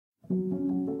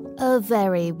A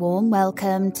very warm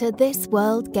welcome to This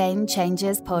World Game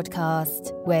Changers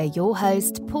podcast, where your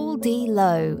host, Paul D.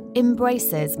 Lowe,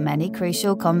 embraces many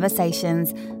crucial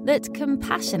conversations that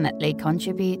compassionately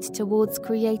contribute towards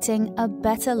creating a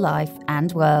better life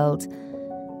and world.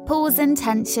 Paul's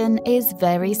intention is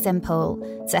very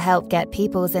simple: to help get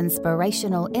people's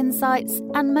inspirational insights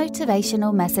and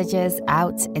motivational messages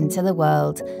out into the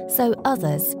world so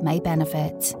others may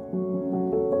benefit.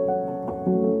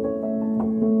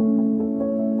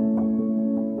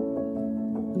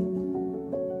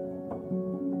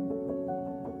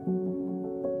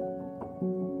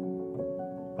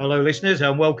 Hello, listeners,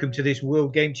 and welcome to this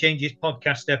World Game Changers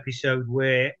podcast episode,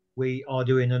 where we are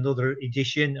doing another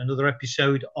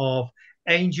episode of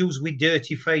Angels with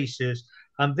Dirty Faces.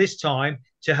 And this time,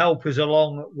 to help us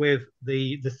along with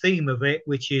the theme of it,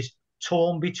 which is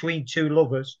Torn Between Two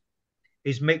Lovers,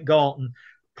 is Mick Garton,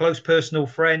 close personal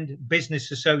friend,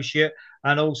 business associate,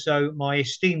 and also my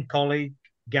esteemed colleague,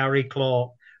 Gary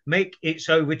Clark. Mick, it's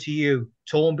over to you.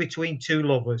 Torn Between Two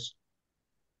Lovers.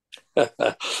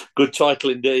 Good title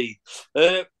indeed.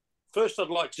 First, I'd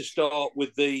like to start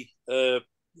with the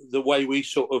way we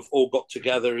sort of all got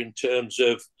together in terms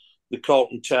of the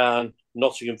Carlton Town,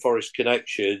 Nottingham Forest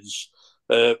connections.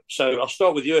 So I'll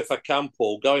start with you if I can,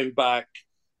 Paul. Going back,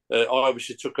 I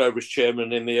obviously took over as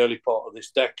chairman in the early part of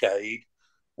this decade,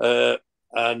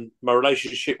 and my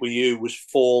relationship with you was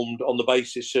formed on the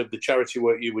basis of the charity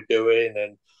work you were doing,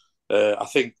 and I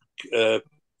think.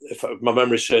 If my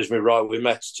memory serves me right, we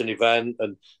met at an event,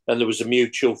 and there was a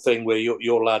mutual thing where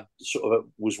your lad sort of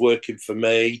was working for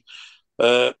me,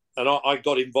 and I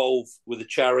got involved with the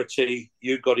charity.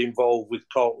 You got involved with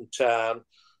Carlton Town.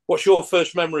 What's your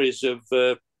first memories of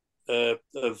the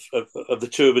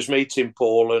two of us meeting,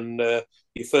 Paul, and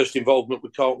your first involvement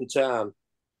with Carlton Town?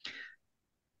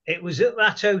 It was at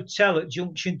that hotel at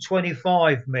Junction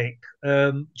 25, Mick.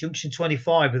 Junction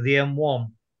 25 of the M1.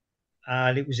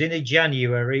 And it was in a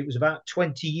January. It was about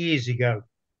 20 years ago,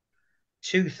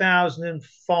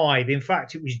 2005. In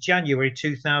fact, it was January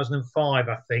 2005,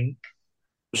 I think.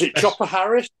 Was it Chopper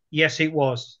Harris? Yes, it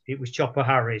was. It was Chopper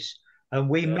Harris. And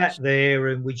we met there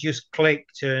and we just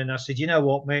clicked. And I said, you know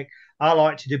what, Mick? I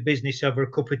like to do business over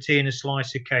a cup of tea and a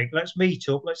slice of cake. Let's meet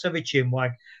up. Let's have a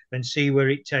chinwag and see where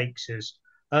it takes us.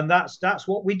 And that's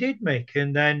what we did, Mick.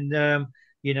 And then,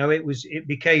 it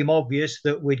became obvious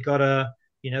that we'd got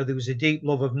there was a deep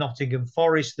love of Nottingham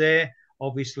Forest there.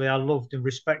 Obviously, I loved and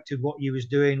respected what you was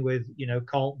doing with,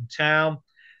 Carlton Town.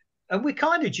 And we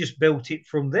kind of just built it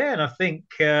from there. And I think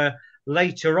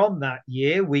later on that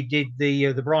year, we did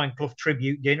the Brian Clough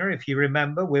tribute dinner, if you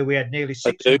remember, where we had nearly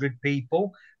 600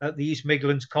 people at the East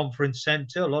Midlands Conference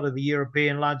Centre. A lot of the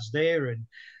European lads there, and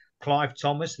Clive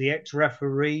Thomas, the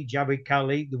ex-referee, Javed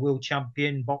Khalid, the world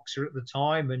champion boxer at the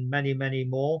time, and many, many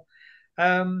more.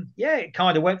 It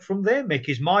kind of went from there, Mick,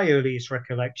 is my earliest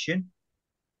recollection.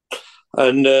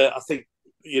 And I think,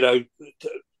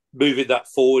 moving that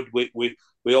forward, we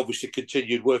obviously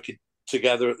continued working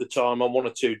together at the time on one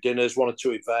or two dinners, one or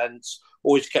two events,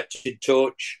 always kept in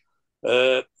touch.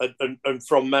 And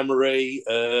from memory,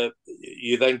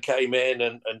 you then came in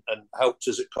and helped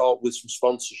us at Carlton with some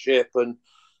sponsorship. And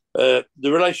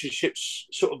the relationship's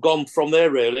sort of gone from there,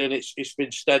 really. And it's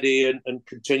been steady and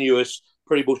continuous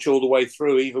pretty much all the way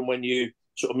through. Even when you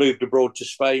sort of moved abroad to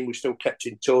Spain, we still kept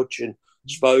in touch and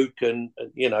spoke, and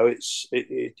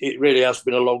it really has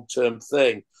been a long-term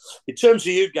thing. In terms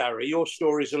of you, Gary, your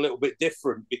story is a little bit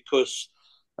different because,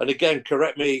 and again,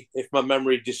 correct me if my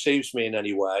memory deceives me in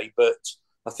any way, but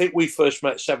I think we first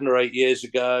met 7 or 8 years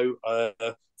ago.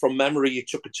 From memory, you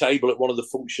took a table at one of the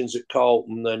functions at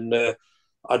Carlton, and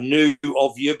I knew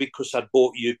of you because I'd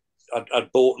bought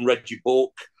and read your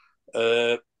book.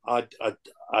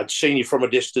 I'd seen you from a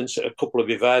distance at a couple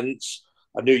of events.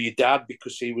 I knew your dad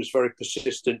because he was very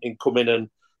persistent in coming and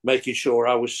making sure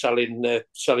I was selling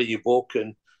your book.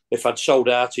 And if I'd sold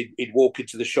out, he'd walk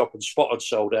into the shop and spot I'd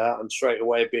sold out, and straight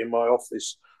away be in my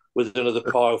office with another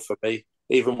pile for me,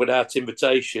 even without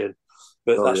invitation.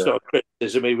 But that's not a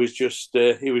criticism. He was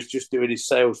just doing his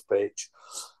sales pitch.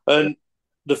 And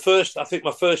my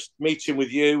first meeting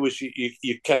with you was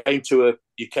you came to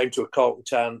a Carlton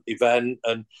Town event,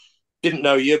 and didn't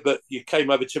know you, but you came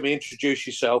over to me, introduced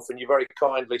yourself, and you very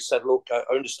kindly said, "Look, I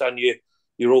understand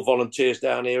you're all volunteers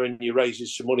down here, and you're raising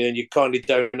some money, and you kindly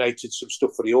donated some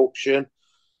stuff for the auction."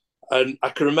 And I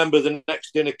can remember the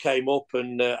next dinner came up,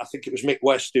 and I think it was Mick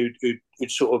West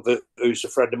who's a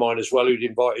friend of mine as well, who'd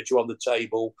invited you on the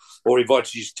table, or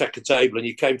invited you to take a table, and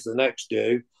you came to the next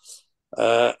do.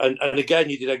 And again,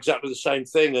 you did exactly the same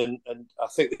thing. And I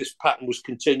think this pattern was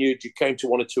continued. You came to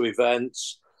one or two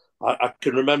events. I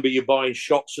can remember you buying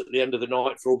shots at the end of the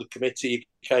night for all the committee. You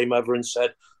came over and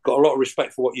said, got a lot of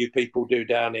respect for what you people do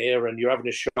down here, and you're having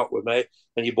a shot with me.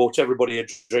 And you bought everybody a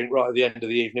drink right at the end of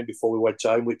the evening before we went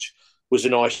home, which was a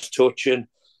nice touch. And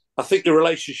I think the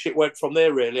relationship went from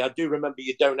there, really. I do remember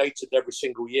you donated every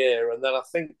single year. And then I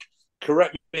think,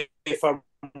 correct me if I'm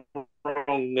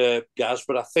wrong, Gaz,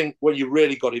 but I think when you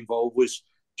really got involved was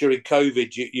during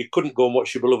COVID. You couldn't go and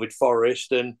watch your beloved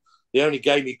Forest, and the only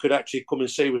game you could actually come and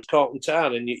see was Carlton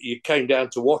Town, and you came down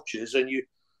to watch us. And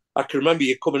I can remember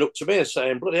you coming up to me and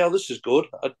saying, bloody hell, this is good.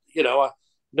 I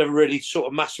never really sort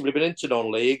of massively been into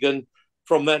non-league, and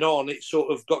from then on it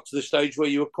sort of got to the stage where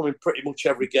you were coming pretty much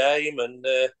every game, and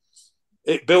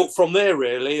it built from there,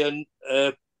 really. And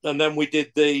then we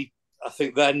did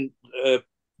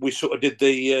we sort of did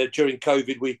during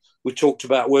COVID, we talked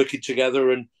about working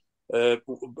together, and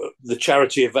the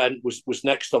charity event was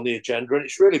next on the agenda, and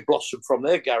it's really blossomed from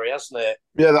there, Gary, hasn't it?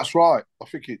 Yeah, that's right. I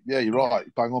think you're right.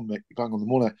 Bang on, Mick. Bang on the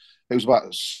money. It was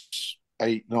about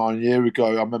 8-9 years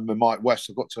ago. I remember Mike West.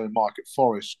 I got to know Mike at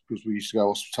Forest because we used to go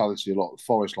hospitality a lot at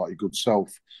Forest, like your good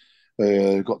self.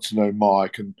 Got to know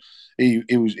Mike, and he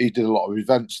did a lot of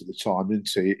events at the time, didn't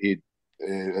he? He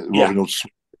Robin Hood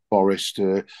Forest.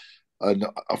 And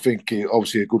I think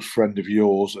obviously a good friend of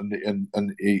yours,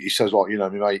 and he says, like, my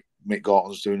mate Mick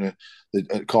Garton's doing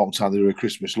at Carlton Town, they do a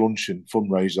Christmas luncheon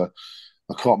fundraiser.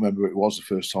 I can't remember who it was the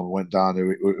first time I went down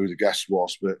there, who the guest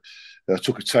was, but I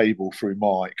took a table through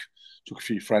Mike, took a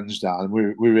few friends down, and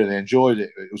we really enjoyed it.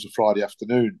 It was a Friday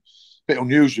afternoon. Bit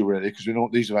unusual, really, because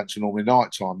these events are normally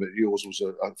night time, but yours was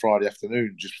a Friday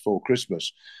afternoon just before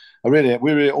Christmas. All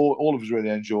of us really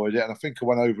enjoyed it, and I think I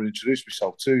went over and introduced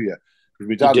myself to you.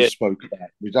 My dad had spoke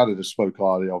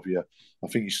highly of you. I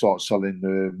think you started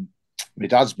selling my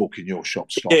dad's book in your shop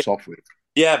to start off with.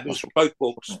 Yeah, it was both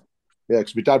books. Yeah,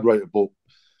 because my dad wrote a book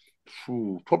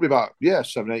probably about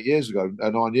 7-8 years ago,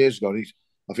 9 years ago. And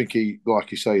I think he,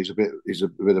 like you say, he's a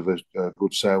bit of a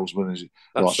good salesman. He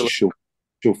likes to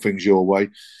shove things your way.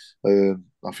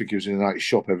 I think he was in a night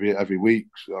shop every week.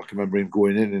 I can remember him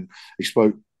going in, and he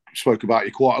spoke about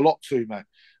you quite a lot to me.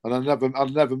 And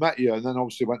I'd never met you, and then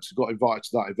obviously got invited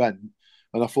to that event,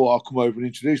 and I thought I'd come over and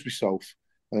introduce myself.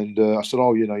 And I said,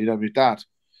 "Oh, you know my dad.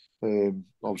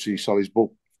 Obviously, he sold his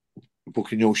book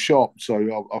in your shop."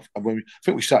 So I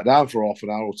think we sat down for half an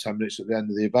hour or 10 minutes at the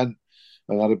end of the event,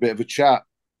 and had a bit of a chat.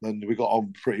 And we got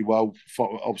on pretty well.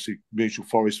 Obviously, mutual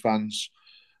Forest fans,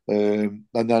 and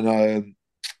then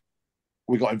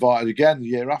we got invited again the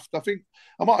year after. I think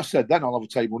I might have said then I'll have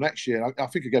a table next year. I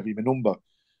think I gave him a number.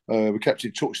 We kept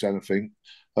in touch then, I think,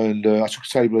 and I took a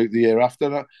table the year after.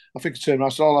 And I think I turned around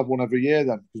and said, I'll have one every year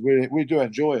then, because we do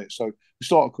enjoy it. So we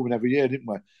started coming every year, didn't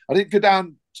we? I didn't go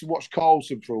down to watch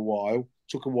Carlton for a while.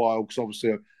 Took a while because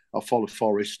obviously I follow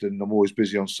Forest and I'm always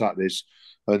busy on Saturdays.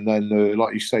 And then,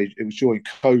 like you say, it was during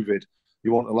COVID.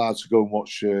 You weren't allowed to go and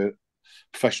watch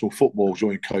professional football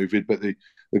during COVID, but the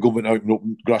government opened up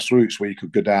grassroots where you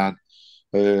could go down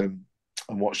and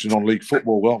watch the non-league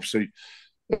football. Well, obviously,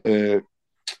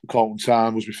 Carlton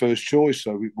Town was my first choice,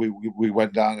 so we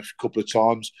went down a couple of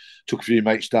times, took a few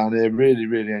mates down there,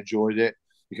 really enjoyed it.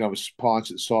 You can have a pint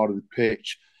at the side of the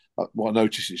pitch. What I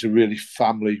noticed, it's a really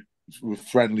friendly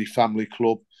family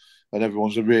club, and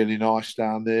everyone's really nice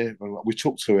down there. We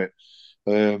took to it,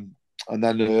 and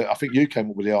then I think you came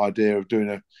up with the idea of doing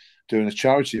a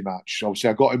charity match. Obviously,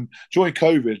 I got him during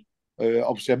COVID.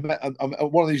 Obviously, I met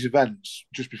at one of these events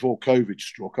just before COVID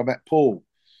struck. I met Paul.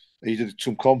 He did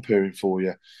some comparing for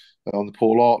you on the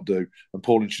Paul Art do, and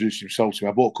Paul introduced himself to me.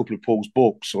 I bought a couple of Paul's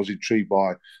books. So I was intrigued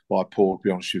by Paul, to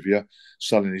be honest with you,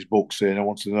 selling his books here, and I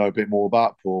wanted to know a bit more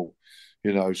about Paul,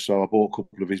 so I bought a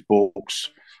couple of his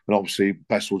books, and obviously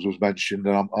Bestwood was mentioned,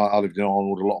 and I lived in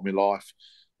Arnold a lot of my life,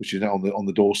 which is now on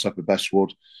the doorstep of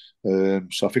Bestwood.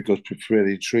 So I think I was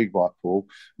really intrigued by Paul,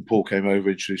 and Paul came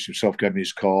over, introduced himself, gave me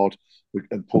his card,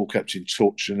 and Paul kept in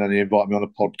touch, and then he invited me on a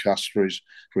podcast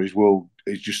for his world.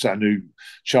 He just set a new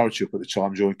charity up at the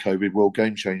time during COVID, World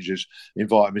Game Changers. He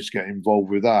invited me to get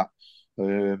involved with that,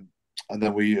 and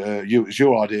then it was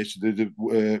your idea to do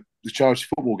the charity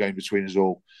football game between us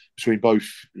all, between both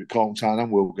Carlton Town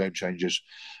and World Game Changers,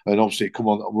 and obviously it come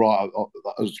on right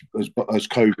as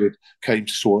COVID came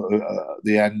to sort of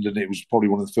the end, and it was probably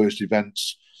one of the first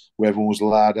events where everyone was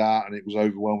allowed out, and it was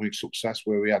overwhelming success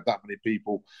where we had that many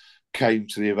people came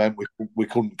to the event. We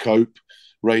couldn't cope,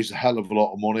 raised a hell of a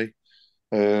lot of money,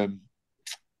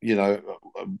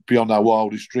 beyond our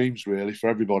wildest dreams, really, for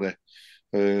everybody.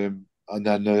 And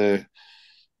then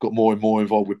got more and more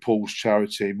involved with Paul's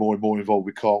charity, more and more involved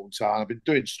with Carlton Town. I've been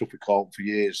doing stuff with Carlton for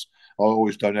years. I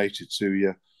always donated to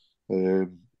you.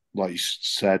 like you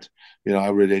said, I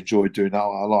really enjoyed doing that.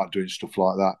 I like doing stuff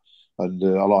like that, and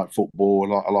I like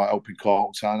football. I like helping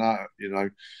Carlton Town out,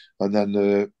 and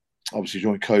then obviously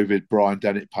during COVID, Brian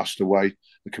Dennett passed away,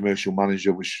 the commercial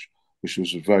manager, which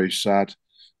was very sad.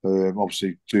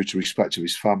 Obviously, due to respect of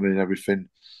his family and everything,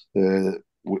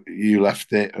 you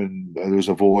left it, and there was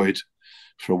a void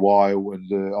for a while.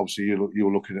 And obviously, you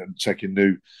were looking at taking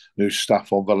new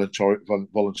staff on,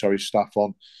 voluntary staff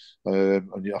on. And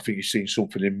I think you've seen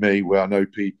something in me where I know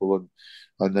people,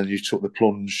 and then you took the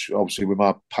plunge. Obviously, with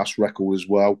my past record as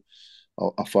well,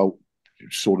 I felt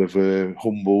sort of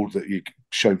humbled that you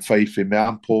shown faith in me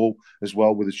and Paul as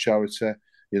well with the charity.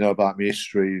 About my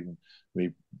history and my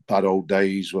bad old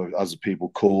days, as the people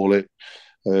call it.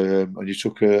 And you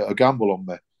took a gamble on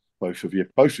me, both of you.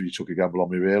 Both of you took a gamble on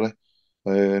me, really.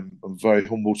 I'm very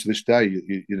humble to this day.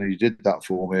 You did that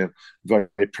for me. I'm very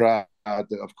proud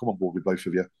that I've come on board with both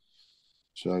of you.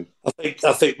 So I think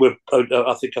I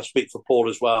speak for Paul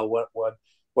as well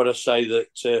when I say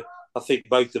that I think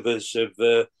both of us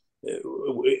have.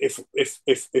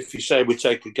 If you say we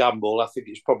take a gamble, I think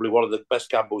it's probably one of the best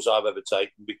gambles I've ever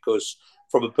taken, because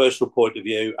from a personal point of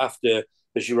view, after,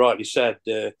 as you rightly said,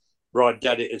 Brian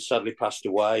Dennett had sadly passed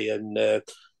away, and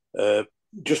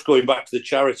just going back to the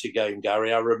charity game,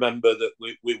 Gary, I remember that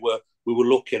we were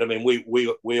looking. I mean,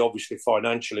 we obviously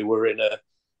financially were in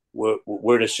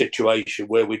a situation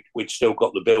where we'd still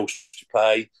got the bills to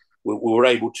pay. We were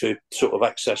able to sort of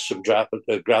access some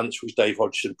grants, which Dave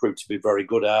Hodgson proved to be very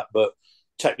good at. But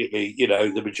technically,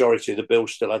 the majority of the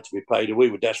bills still had to be paid, and we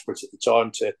were desperate at the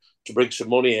time to bring some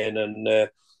money in. And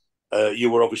you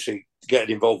were obviously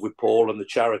getting involved with Paul and the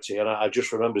charity, and I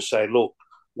just remember saying, "Look,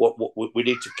 what we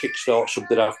need to kickstart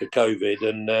something after COVID."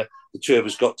 And the two of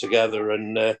us got together,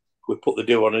 and we put the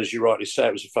do on. As you rightly say,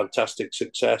 it was a fantastic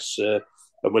success. And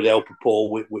with the help of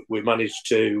Paul, we managed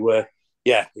to.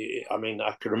 I mean,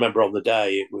 I can remember on the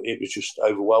day it was just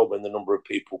overwhelming, the number of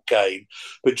people came.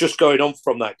 But just going on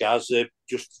from that, Gaz,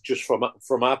 just from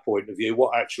our point of view,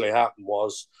 what actually happened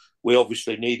was we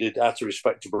obviously needed, out of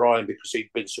respect to Brian, because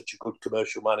he'd been such a good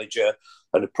commercial manager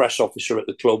and a press officer at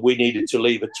the club, we needed to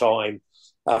leave a time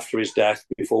after his death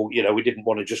before, we didn't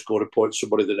want to just go and appoint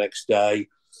somebody the next day.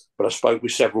 But I spoke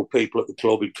with several people at the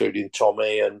club, including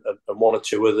Tommy and one or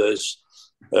two others.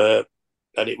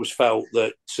 And it was felt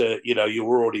that, you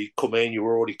were already coming, you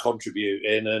were already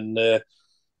contributing. And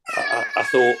I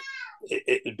thought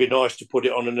it'd be nice to put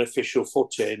it on an official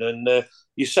footing. And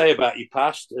you say about your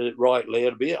past,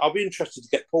 rightly, I'll be interested to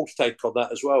get Paul's take on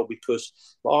that as well, because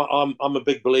I'm a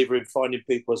big believer in finding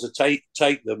people as a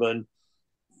take them. And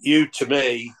you, to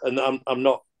me, and I'm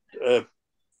not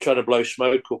trying to blow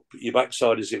smoke up your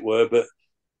backside, as it were, but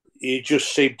you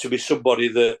just seem to be somebody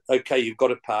that, okay, you've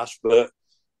got a past, but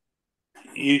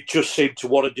you just seem to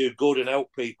want to do good and help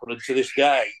people. And to this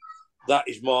day, that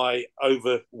is my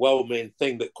overwhelming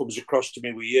thing that comes across to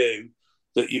me with you,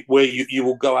 that you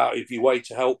will go out of your way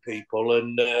to help people.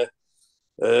 And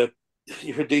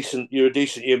you're a decent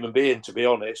human being, to be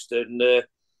honest. And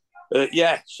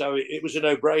so it was a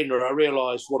no-brainer. I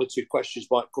realised one or two questions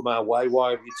might come our way.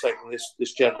 Why have you taken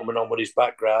this gentleman on with his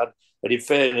background? And in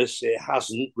fairness, it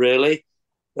hasn't really.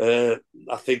 I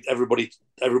think everybody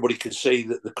can see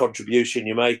that the contribution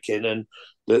you're making, and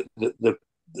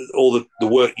all the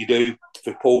work you do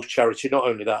for Paul's charity. Not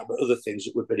only that, but other things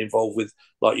that we've been involved with,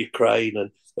 like Ukraine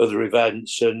and other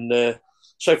events. And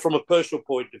so, from a personal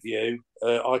point of view,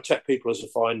 I take people as I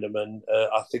find them, and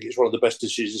I think it's one of the best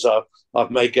decisions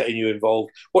I've made getting you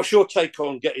involved. What's your take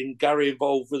on getting Gary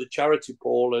involved with the charity,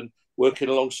 Paul, and working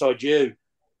alongside you?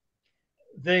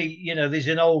 There's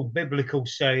an old biblical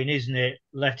saying, isn't it?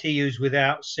 Let he who's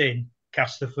without sin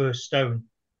cast the first stone.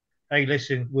 Hey,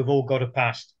 listen, we've all got a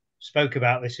past. Spoke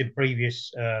about this in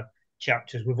previous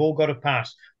chapters. We've all got a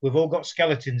past. We've all got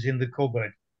skeletons in the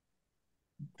cupboard.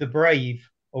 The brave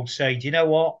will say, do you know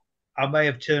what? I may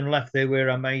have turned left there where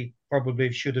I may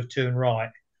probably should have turned right.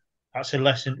 That's a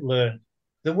lesson learned.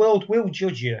 The world will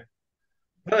judge you.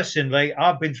 Personally,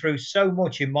 I've been through so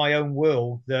much in my own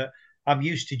world that I'm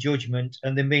used to judgment,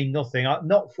 and they mean nothing.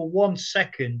 Not for 1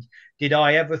 second did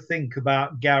I ever think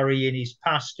about Gary in his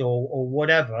past or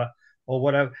whatever.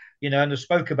 And I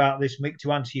spoke about this, Mick,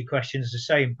 to answer your questions, to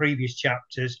say in previous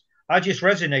chapters. I just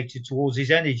resonated towards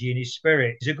his energy and his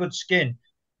spirit. He's a good skin.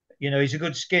 He's a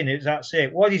good skin. That's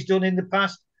it. What he's done in the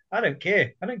past, I don't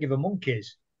care. I don't give a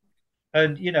monkeys.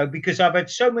 And, because I've had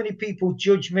so many people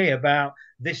judge me about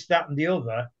this, that, and the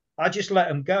other, I just let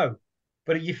them go.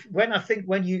 But when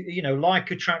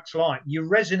like attracts like, you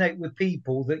resonate with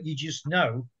people that you just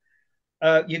know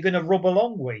you're going to rub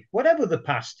along with, whatever the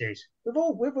past is. We've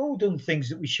all done things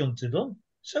that we shouldn't have done.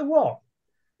 So what?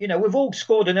 we've all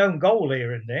scored an own goal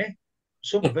here and there.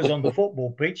 Some of us on the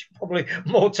football pitch, probably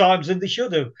more times than they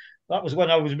should have. That was when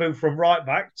I was moved from right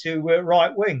back to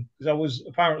right wing, because I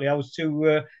was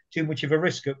too much of a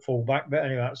risk at full back. But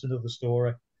anyway, that's another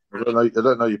story. I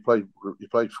don't know. You played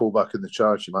full back in the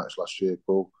charity match last year,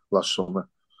 Paul. Last summer.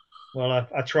 Well,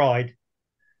 I tried.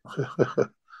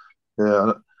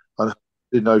 Yeah, I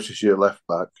did notice you're left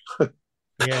back.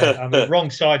 Yeah, I mean, wrong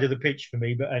side of the pitch for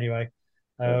me. But anyway,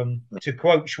 to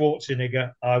quote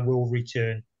Schwarzenegger, I will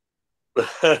return.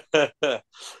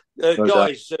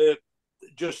 Guys,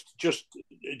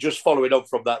 just following on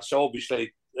from that. So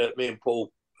obviously, me and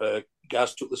Paul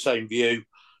Gaz took the same view,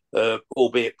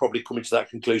 albeit probably coming to that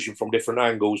conclusion from different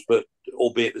angles, but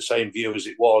albeit the same view as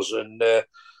it was, and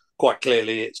quite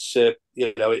clearly, it's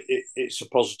it's a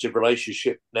positive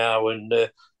relationship now, and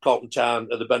Carlton Town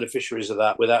are the beneficiaries of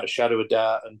that without a shadow of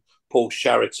doubt. And Paul's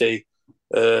charity,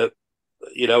 has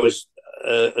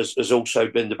also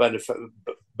been the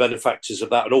benefactors of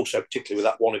that, and also particularly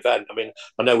with that one event. I mean,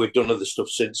 I know we've done other stuff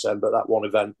since then, but that one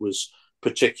event was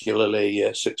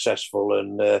particularly successful,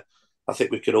 and I think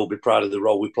we can all be proud of the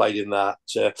role we played in that.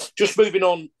 Just moving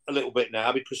on a little bit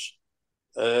now, because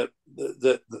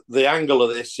the angle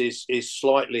of this is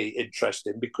slightly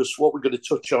interesting, because what we're going to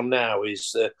touch on now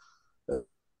is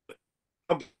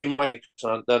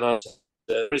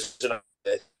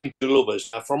lovers.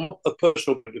 Now, from a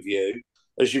personal point of view,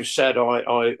 as you've said,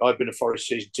 I've been a Forest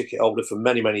season ticket holder for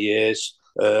many years.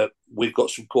 We've got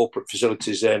some corporate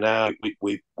facilities there now.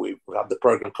 We've had the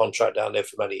programme contract down there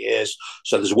for many years,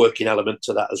 so there's a working element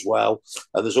to that as well.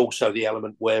 And there's also the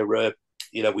element where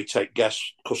we take guest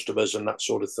customers and that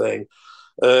sort of thing.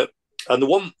 And the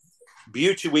one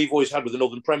beauty we've always had with the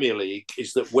Northern Premier League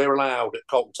is that we're allowed at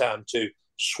Carlton Town to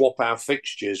swap our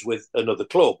fixtures with another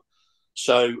club.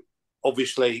 So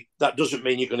obviously that doesn't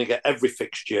mean you're going to get every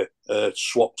fixture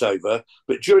swapped over,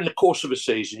 but during the course of a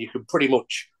season, you can pretty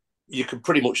much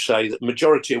say that the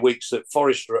majority of weeks that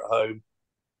Forest are at home,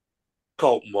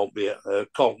 Carlton won't be at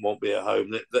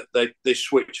home. They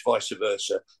switch vice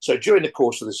versa. So during the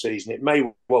course of the season, it may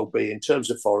well be, in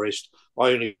terms of Forest,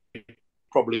 I only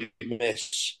probably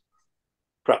miss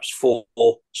perhaps four.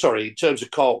 Sorry, in terms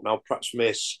of Carlton, I'll perhaps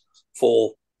miss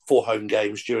four home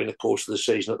games during the course of the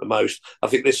season at the most. I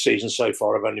think this season so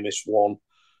far I've only missed one.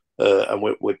 And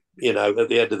we're at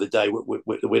the end of the day,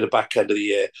 we're the back end of the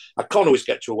year. I can't always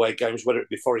get to away games, whether it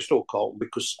be Forest or Carlton,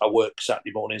 because I work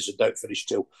Saturday mornings and don't finish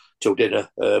till dinner.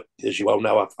 As you well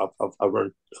know, I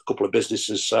run a couple of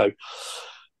businesses, so.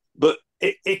 But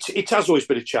it has always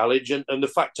been a challenge, and the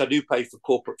fact I do pay for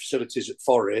corporate facilities at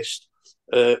Forest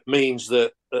means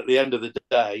that at the end of the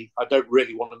day, I don't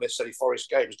really want to miss any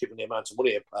Forest games, given the amount of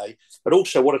money I pay. But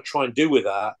also, what I try and do with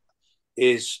that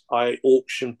is I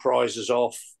auction prizes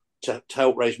off to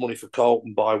help raise money for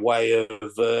Carlton by way of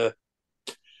at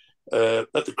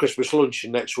the Christmas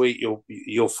luncheon next week.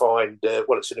 You'll find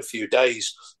it's in a few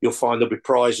days. You'll find there'll be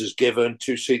prizes given,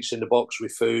 2 seats in the box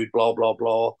with food, blah blah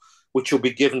blah, which will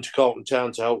be given to Carlton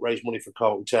Town to help raise money for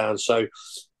Carlton Town. So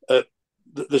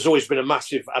there's always been a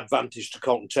massive advantage to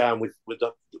Carlton Town with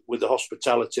the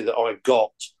hospitality that I've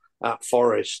got at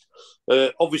Forest.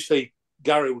 Obviously,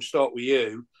 Gary, we'll start with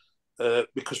you.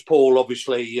 Because Paul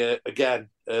obviously, again,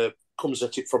 comes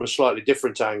at it from a slightly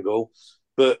different angle.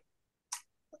 But,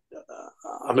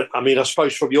 I mean, I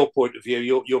suppose from your point of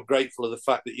view, you're grateful of the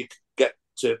fact that you can get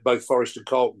to both Forest and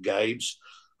Carlton games.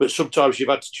 But sometimes you've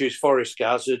had to choose Forest,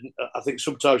 Gaz, and I think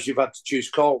sometimes you've had to choose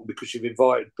Carlton because you've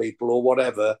invited people or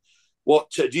whatever.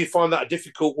 What do you find that a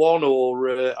difficult one?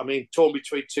 Or, torn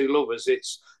between two lovers,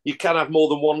 you can have more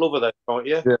than one lover then, can't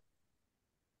you? Yeah.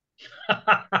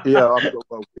 Yeah,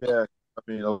 yeah. I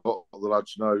mean, a lot of the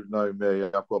lads know me.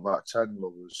 I've got about 10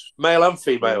 lovers, male and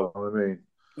female. You know what I mean,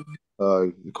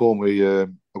 they call me.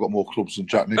 I've got more clubs than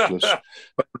Jack Nicklaus.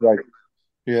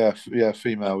 Yeah,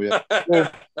 female. Yeah,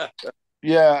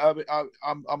 yeah. I mean,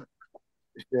 I'm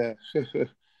yeah.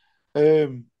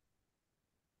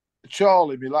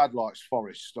 Charlie, my lad, likes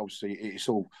Forest. Obviously, it's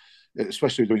all,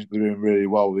 especially doing really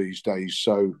well these days.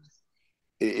 So.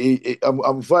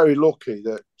 I'm very lucky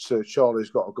that Charlie's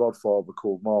got a godfather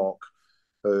called Mark,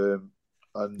 and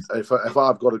if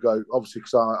I've got to go, obviously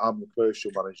because I'm the commercial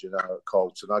manager now at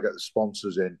Carlton, I get the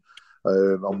sponsors in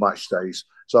on match days.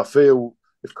 So I feel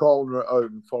if Carlton are at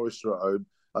home and Forest are at home,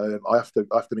 I have to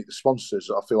meet the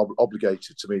sponsors. I feel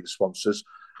obligated to meet the sponsors.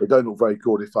 It don't look very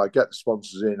good if I get the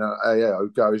sponsors in.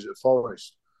 Gary's at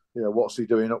Forest. What's he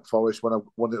doing up Forest when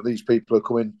these people are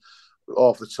coming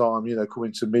half the time,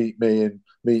 coming to meet me and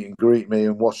meet and greet me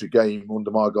and watch a game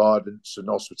under my guidance and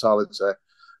hospitality. I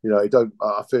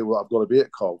feel I've got to be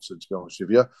at Carlton, to be honest with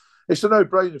you. it's a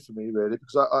no-brainer for me, really,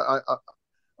 because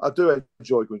I do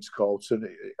enjoy going to Carlton,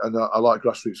 and I like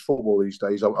grassroots football these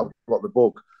days. I've got the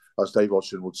bug, as Dave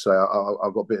Hodgson would say.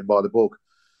 I've got bitten by the bug.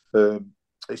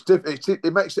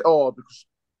 It makes it hard because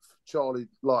Charlie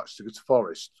likes to go to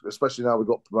Forest, especially now we've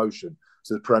got promotion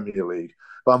to the Premier League.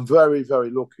 But I'm very, very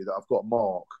lucky that I've got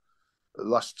Mark. The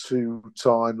last two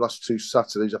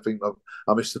Saturdays, I think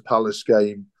I missed the Palace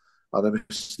game and I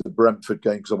missed the Brentford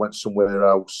game because I went somewhere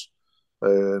else.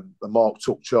 And Mark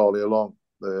took Charlie along.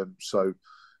 So,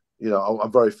 you know,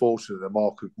 I'm very fortunate that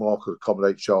Mark could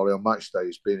accommodate Charlie on match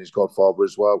days, being his godfather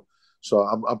as well. So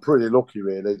I'm pretty lucky,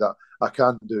 really, that I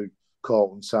can do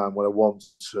Carlton Town when I want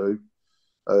to.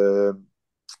 And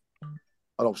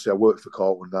obviously I work for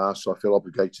Carlton now, so I feel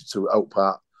obligated to help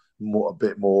out a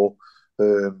bit more.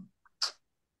 Being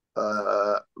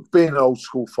an old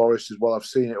school Forest as well, I've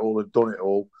seen it all and done it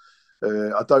all.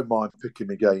 I don't mind picking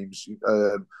my games.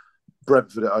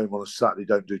 Brentford at home on a Saturday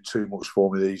don't do too much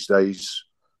for me these days,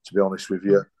 to be honest with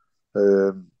you.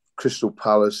 Crystal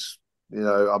Palace, you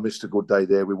know, I missed a good day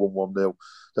there. We won 1-0,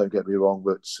 don't get me wrong,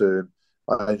 but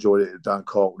I enjoyed it down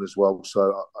Carlton as well.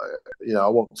 So, I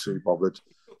wasn't too bothered.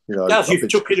 You know, Gaz, you've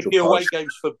took in a few away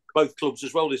games for both clubs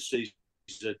as well this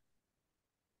season.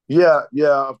 Yeah,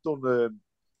 I've done a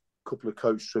couple of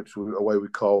coach trips away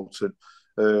with Carlton.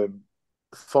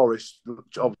 Forest,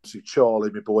 obviously,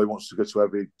 Charlie, my boy, wants to go to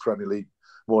every Premier League,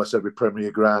 more or less every Premier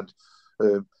League ground.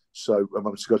 So I'm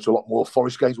having to go to a lot more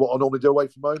Forest games. What I normally do away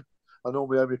from home, I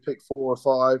normally only pick 4 or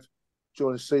 5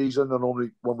 during the season. I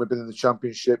normally, when we've been in the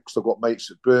Championship, because I've got mates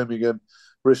at Birmingham,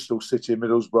 Bristol City, and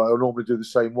Middlesbrough, I normally do the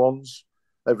same ones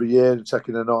every year and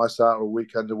taking a nice out or a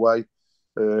weekend away.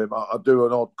 I do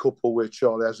an odd couple where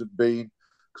Charlie hasn't been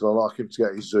because I like him to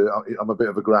get his. I'm a bit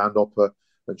of a ground hopper,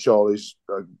 and Charlie's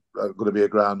going to be a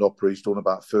ground hopper. He's done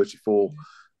about 34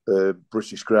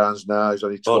 British grounds now. He's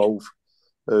only 12,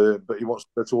 but he wants to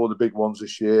go to all the big ones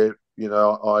this year. You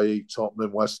know, i.e.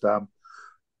 Tottenham, West Ham.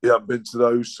 He hasn't been to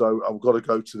those, so I've got to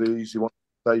go to these. He wants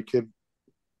to take him.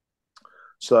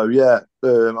 So yeah,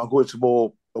 I'm going to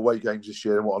more away games this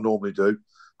year than what I normally do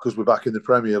because we're back in the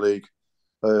Premier League.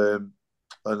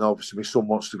 And obviously my son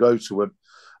wants to go to them.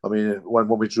 I mean, when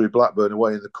we drew Blackburn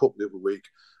away in the Cup the other week,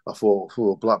 I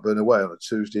thought, Blackburn away on a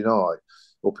Tuesday night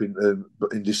up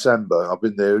in December. I've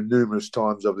been there numerous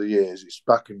times over the years. It's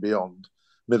back and beyond,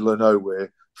 middle of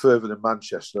nowhere, further than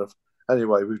Manchester.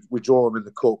 Anyway, we draw them in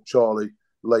the Cup. Charlie,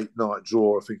 late night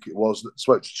draw, I think it was.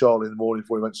 Spoke to Charlie in the morning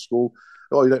before he went to school.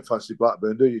 Oh, you don't fancy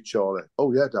Blackburn, do you, Charlie?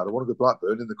 Oh, yeah, Dad, I want to go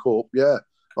Blackburn in the Cup. Yeah.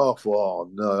 Oh, I thought,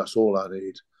 no, that's all I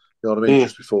need. You know what I mean?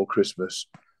 Just before Christmas.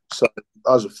 So,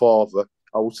 as a father,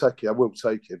 I will take him.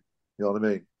 You know what I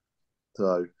mean?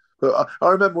 So, but I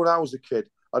remember when I was a kid,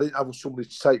 I didn't have somebody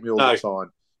to take me all the time,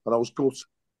 and I was gutted.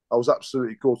 I was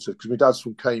absolutely gutted because my dad's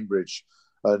from Cambridge,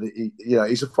 and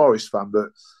he's a Forest fan, but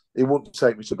he wouldn't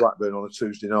take me to Blackburn on a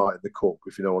Tuesday night in the Cup,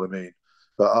 if you know what I mean.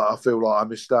 But I feel like I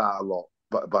missed out a lot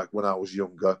back when I was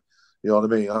younger. You know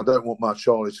what I mean? I don't want my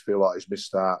Charlie to feel like he's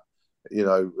missed out. You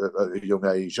know, at a young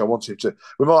age. I want him to.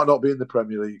 We might not be in the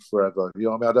Premier League forever. You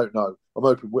know what I mean? I don't know. I'm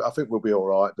hoping. I think we'll be all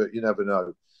right, but you never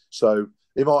know. So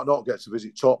he might not get to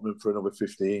visit Tottenham for another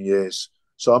 15 years.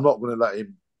 So I'm not going to let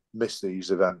him miss these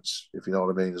events, if you know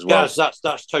what I mean, as well. Yes,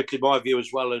 that's totally my view as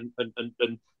well. And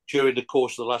during the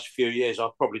course of the last few years,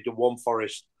 I've probably done one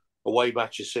Forest away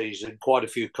match a season, quite a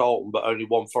few Carlton, but only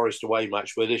one Forest away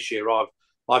match. Where this year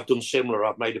I've done similar.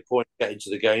 I've made a point of getting to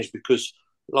the games because,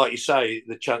 like you say,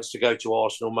 the chance to go to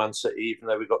Arsenal, Man City, even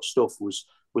though we got stuff, was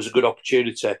a good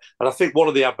opportunity. And I think one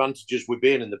of the advantages with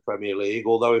being in the Premier League,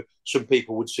 although some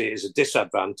people would see it as a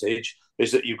disadvantage,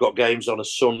 is that you've got games on a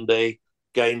Sunday,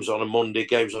 games on a Monday,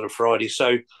 games on a Friday.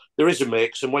 So there is a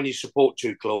mix. And when you support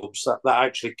two clubs, that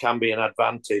actually can be an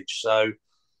advantage. So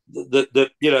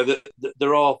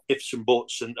there are ifs and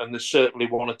buts, and there's certainly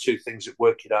one or two things that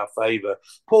work in our favour.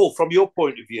 Paul, from your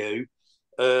point of view,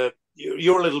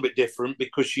 you're a little bit different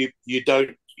because you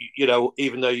don't,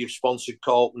 even though you've sponsored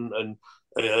Carlton and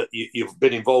you've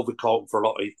been involved with Carlton for a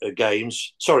lot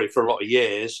of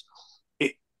years,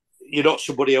 you're not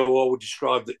somebody who I would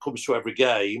describe that comes to every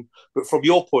game. But from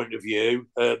your point of view,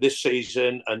 this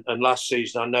season and last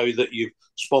season, I know that you've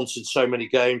sponsored so many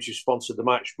games. You've sponsored the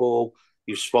match ball,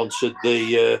 you've sponsored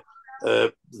the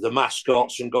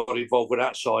mascots and got involved with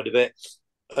that side of it.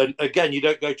 And again, you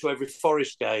don't go to every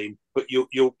Forest game, but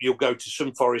you'll go to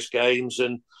some Forest games.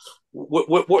 And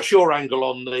what's your angle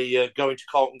on the going to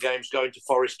Carlton games, going to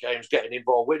Forest games, getting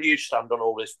involved? Where do you stand on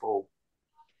all this, Paul?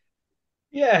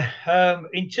 Yeah,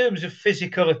 in terms of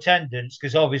physical attendance,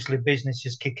 because obviously business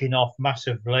is kicking off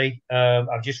massively.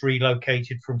 I've just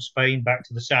relocated from Spain back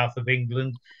to the south of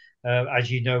England.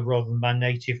 as you know, rather than my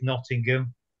native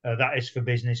Nottingham. That is for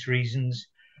business reasons.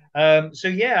 So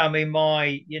yeah, I mean,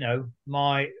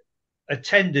 my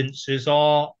attendances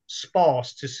are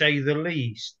sparse to say the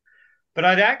least. But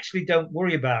I actually don't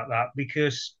worry about that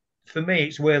because for me,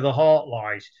 it's where the heart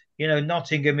lies.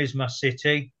 Nottingham is my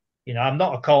city. I'm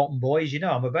not a Carlton boy, as you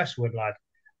know, I'm a Bestwood lad.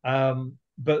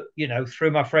 But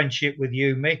through my friendship with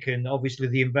you, Mick, and obviously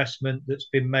the investment that's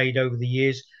been made over the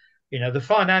years, the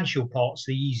financial part's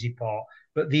the easy part,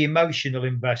 but the emotional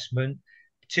investment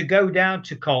to go down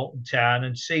to Carlton Town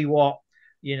and see what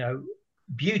you know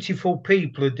beautiful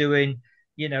people are doing,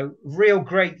 real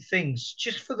great things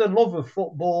just for the love of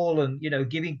football and,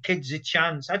 giving kids a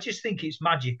chance. I just think it's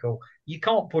magical. You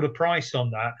can't put a price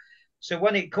on that. So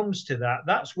when it comes to that,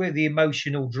 that's where the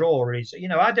emotional draw is.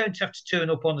 I don't have to turn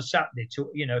up on a Saturday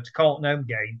to Carlton home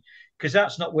game because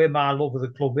that's not where my love of the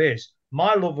club is.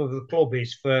 My love of the club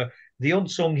is for the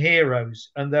unsung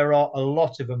heroes, and there are a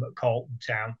lot of them at Carlton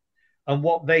Town, and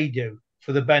what they do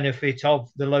for the benefit of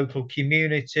the local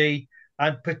community,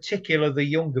 and particularly the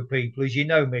younger people. As you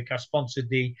know, Mick, I've sponsored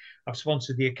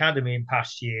the academy in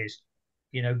past years.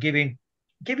 Giving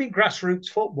grassroots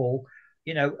football,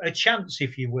 a chance,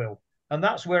 if you will, and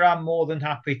that's where I'm more than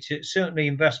happy to certainly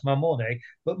invest my money,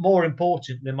 but more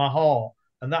importantly, my heart,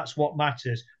 and that's what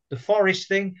matters. The Forest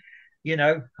thing,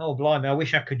 oh blimey, I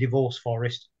wish I could divorce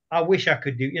Forest. I wish I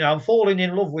could do. I'm falling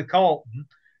in love with Carlton,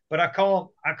 but I can't.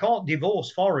 I can't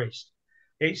divorce Forest.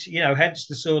 It's hence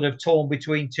the sort of torn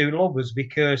between two lovers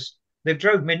because they've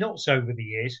drove me nuts over the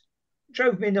years.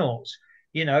 Drove me nuts,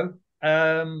 you know.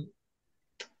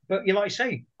 But like I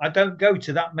say, I don't go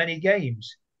to that many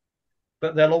games,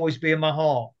 but they'll always be in my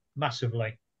heart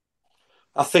massively.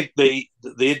 I think the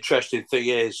interesting thing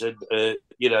is, and that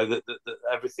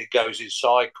everything goes in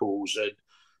cycles, and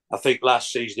I think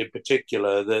last season in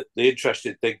particular, the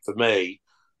interesting thing for me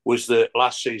was that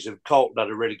last season Carlton had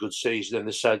a really good season in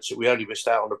the sense that we only missed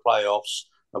out on the playoffs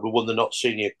and we won the Not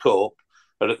Senior Cup,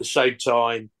 and at the same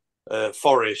time,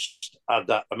 Forest had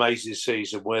that amazing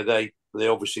season where they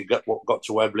obviously got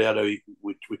to Wembley. I know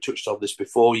we touched on this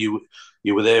before. You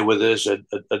were there with us,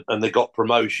 and they got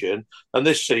promotion. And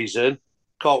this season,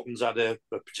 Carlton's had a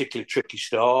particularly tricky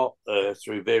start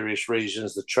through various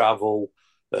reasons, the travel,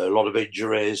 a lot of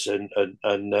injuries, and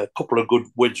a couple of good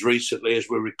wins recently as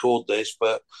we record this.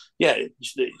 But yeah,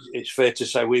 it's fair to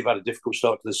say we've had a difficult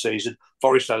start to the season.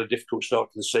 Forest had a difficult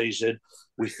start to the season.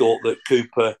 We thought that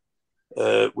Cooper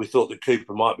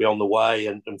might be on the way,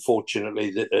 and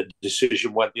unfortunately, the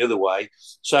decision went the other way.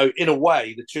 So, in a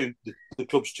way, the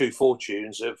club's two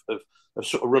fortunes have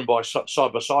sort of run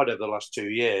side by side over the last 2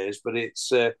 years. But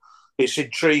it's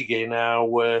intriguing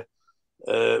how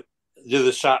the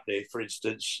other Saturday, for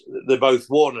instance, they both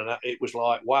won, and it was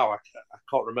like, wow, I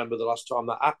can't remember the last time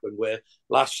that happened. Where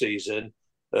last season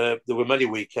there were many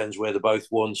weekends where they both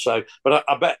won. So, but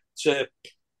I bet.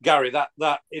 Gary,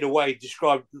 that in a way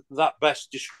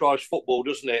best describes football,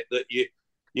 doesn't it? That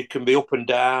you can be up and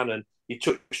down, and you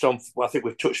touched on. I think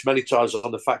we've touched many times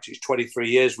on the fact it's 23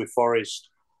 years with Forest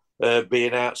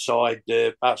being outside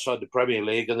the Premier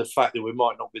League, and the fact that we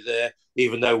might not be there,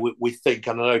 even though we think,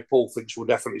 and I know Paul thinks we'll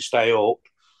definitely stay up.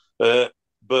 But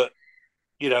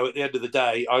at the end of the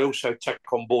day, I also take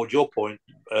on board your point,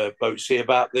 Boatsy,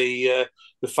 about the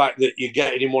fact that you're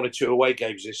getting in 1 or 2 away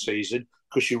games this season,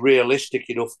 because you're realistic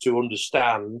enough to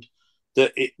understand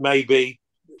that it may be,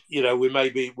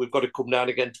 we've got to come down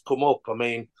again to come up. I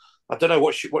mean, I don't know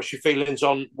what's your feelings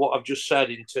on what I've just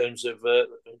said in terms of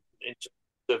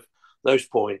those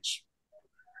points.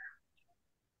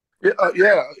 I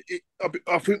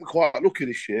think we're quite lucky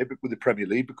this year with the Premier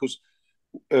League because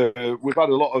we've had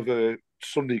a lot of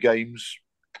Sunday games,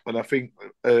 and I think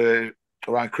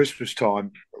around Christmas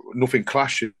time, nothing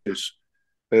clashes with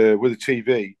the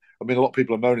TV. I mean, a lot of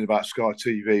people are moaning about Sky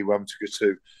TV. We're having to go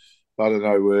to, I don't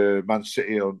know, Man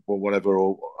City or whatever,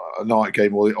 or a night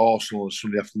game, or the Arsenal on a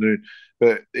Sunday afternoon.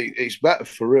 But it's better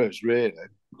for us, really,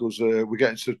 because we're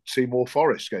getting to see more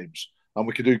Forest games. And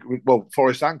we can do,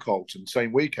 Forest and Carlton,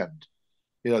 same weekend.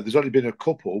 There's only been a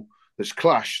couple that's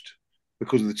clashed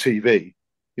because of the TV.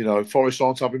 Forest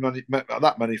aren't having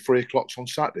that many 3 o'clocks on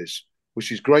Saturdays,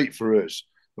 which is great for us.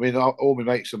 I mean, all my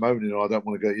mates are moaning, and I don't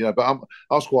want to go, but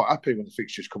I was quite happy when the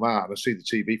fixtures come out, and I see the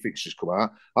TV fixtures come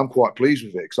out. I'm quite pleased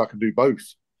with it because I can do both.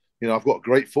 I've got a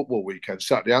great football weekend,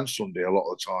 Saturday and Sunday, a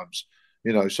lot of the times.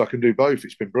 So I can do both.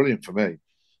 It's been brilliant for me.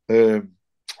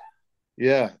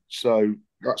 So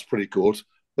that's pretty good.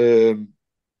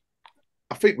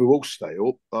 I think we will stay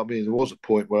up. I mean, there was a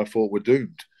point where I thought we're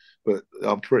doomed, but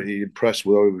I'm pretty impressed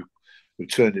with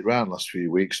we've turned it around last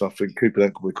few weeks. I think Cooper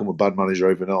don't become a bad manager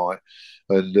overnight,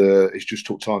 and it's just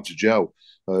took time to gel.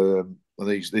 And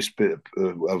this bit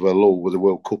of a lull with the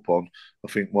World Cup on,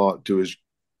 I think might do us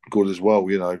good as well.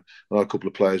 You know, I know a couple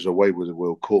of players are away with the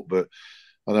World Cup, but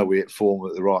I know we hit form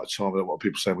at the right time. I don't know what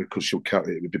people saying we could still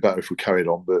carry it. It would be better if we carried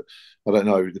on, but I don't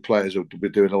know. The players have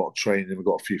been doing a lot of training. We've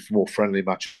got a few more friendly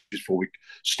matches before we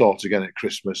start again at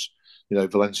Christmas. You know,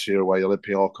 Valencia away,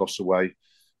 Olympiacos away.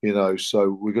 You know,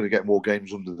 so we're going to get more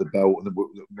games under the belt, and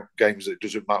the games that it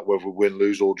doesn't matter whether we win,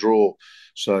 lose, or draw.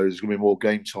 So there's going to be more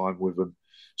game time with them.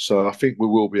 So I think we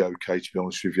will be okay. To be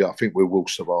honest with you, I think we will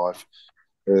survive.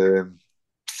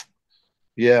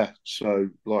 Yeah. So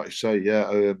like I say,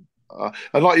 yeah.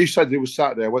 And like you said, it was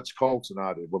Saturday. I went to Carlton,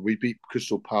 Adam, when we beat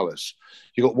Crystal Palace.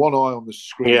 You got one eye on the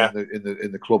screen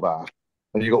in the clubhouse,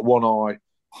 and you got one eye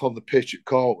on the pitch at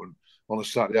Carlton on a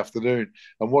Saturday afternoon.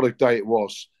 And what a day it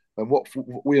was! And what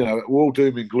you know, we're all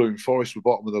doom and gloom. Forest were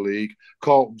bottom of the league.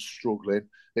 Carlton's struggling.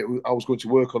 I was going to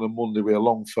work on a Monday with a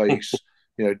long face,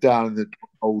 you know, down in the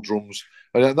old drums.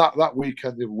 And then that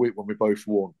weekend the other week when we both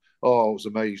won. Oh, it was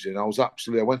amazing. I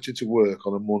went into work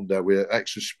on a Monday with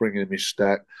extra spring in my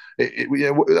step. You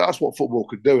know, that's what football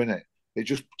can do, isn't it?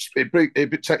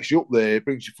 It takes you up there. It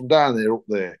brings you from down there up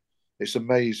there. It's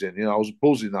amazing. You know, I was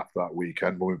buzzing after that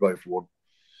weekend when we both won.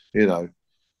 You know,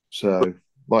 so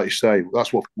like you say,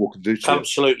 that's what football can do to you.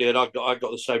 Absolutely, and I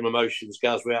got the same emotions,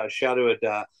 Gaz, without a shadow of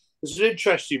doubt. This is an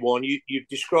interesting one. You've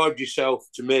described yourself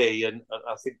to me, and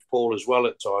I think Paul as well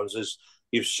at times, as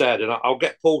you've said, and I'll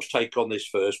get Paul's take on this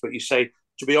first, but you say,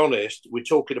 to be honest, we're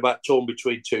talking about torn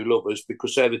between two lovers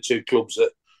because they're the two clubs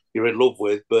that you're in love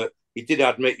with, but you did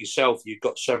admit yourself you've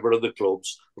got several other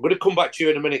clubs. I'm going to come back to you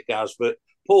in a minute, Gaz, but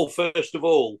Paul, first of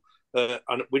all,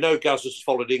 and we know Gaz has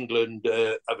followed England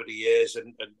over the years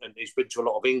and he's been to a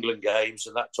lot of England games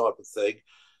and that type of thing.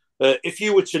 If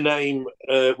you were to name,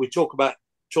 we talk about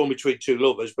torn between two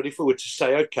lovers, but if we were to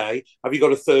say, okay, have you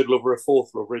got a third lover, a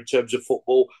fourth lover in terms of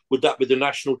football? Would that be the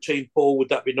national team, Paul? Would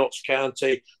that be Notts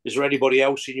County? Is there anybody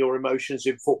else in your emotions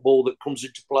in football that comes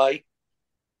into play?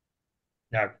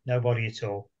 No, nobody at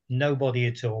all. Nobody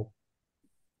at all.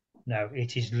 No,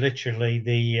 it is literally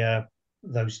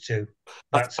those two.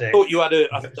 That's it. I thought you had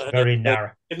very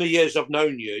narrow. In the years I've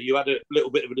known you, you had a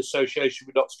little bit of an association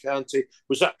with Notts County.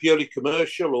 Was that purely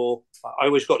commercial, or I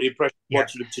always got the impression you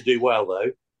wanted them to do well,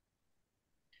 though?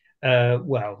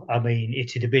 Well, I mean,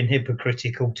 it'd have been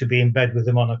hypocritical to be in bed with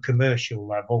them on a commercial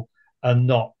level and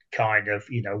not kind of,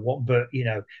 you know, what. But you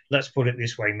know, let's put it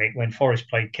this way, Mick. When Forest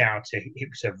played County, it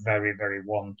was a very, very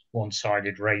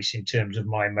one-sided race in terms of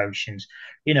my emotions.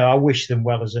 You know, I wish them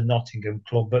well as a Nottingham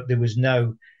club, but there was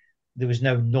no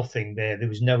nothing there. There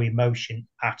was no emotion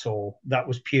at all. That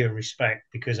was pure respect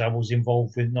because I was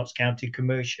involved with Notts County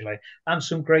commercially and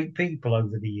some great people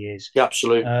over the years. Yeah,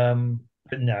 absolutely.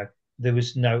 But no, there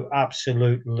was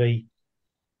absolutely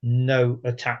no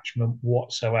attachment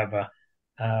whatsoever.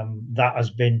 That has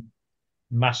been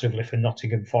massively for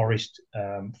Nottingham Forest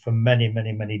for many,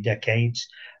 many, many decades.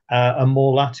 And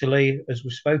more latterly, as we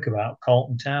spoke about,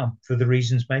 Carlton Town, for the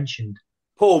reasons mentioned.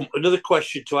 Paul, another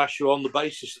question to ask you on the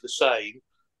basis of the same.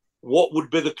 What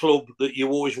would be the club that you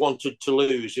always wanted to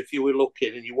lose if you were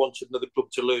looking and you wanted another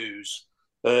club to lose?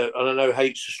 And I know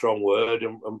hate's a strong word.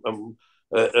 And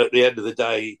at the end of the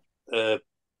day,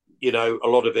 you know, a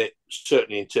lot of it,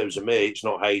 certainly in terms of me, it's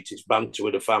not hate, it's banter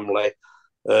with the family.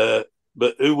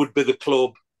 But who would be the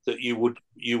club that you would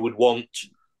want?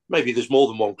 Maybe there's more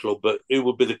than one club, but who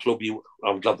would be the club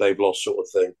I'm glad they've lost, sort of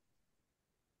thing?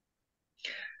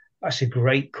 That's a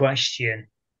great question.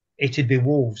 It'd be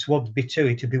Wolves. What would be two?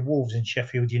 It'd be Wolves and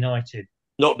Sheffield United.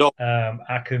 Not. No.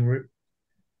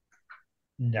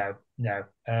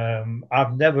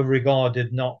 I've never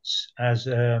regarded Notts as.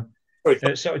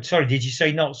 Sorry, did you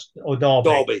say Notts or Derby?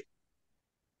 Derby.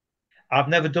 I've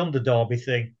never done the Derby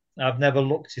thing. I've never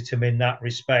looked at them in that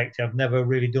respect. I've never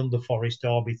really done the Forest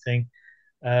Derby thing.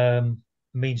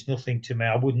 Means nothing to me.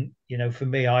 I wouldn't, you know, for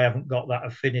me, I haven't got that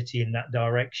affinity in that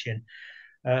direction.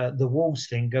 The Wolves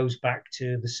thing goes back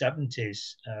to the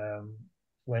 70s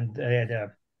when they had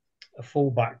a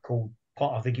fullback called,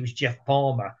 I think it was Jeff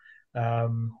Palmer,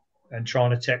 and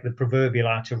trying to take the proverbial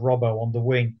out of Robbo on the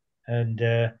wing. And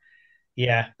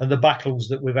and the battles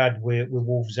that we've had with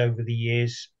Wolves over the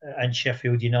years and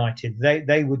Sheffield United,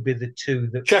 they would be the two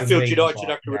that Sheffield United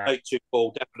I can relate to,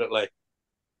 Paul, definitely.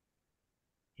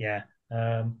 Yeah.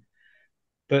 And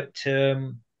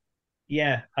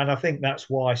I think that's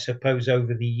why I suppose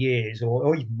over the years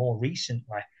or even more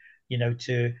recently, you know,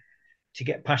 to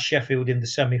get past Sheffield in the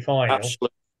semi-final,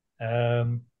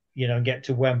 you know, and get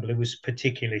to Wembley was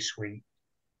particularly sweet.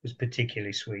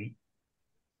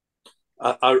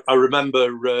 I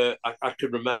remember, I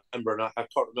can remember, and I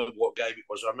can't remember what game it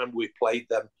was. I remember we played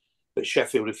them at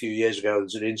Sheffield a few years ago. There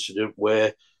was an incident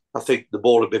where I think the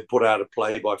ball had been put out of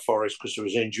play by Forest because there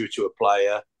was injury to a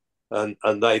player,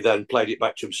 and they then played it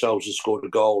back to themselves and scored a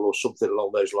goal or something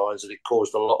along those lines, and it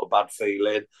caused a lot of bad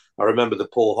feeling. I remember the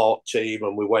Paul Hart team,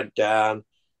 and we went down.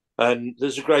 And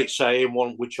there's a great saying,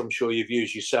 one which I'm sure you've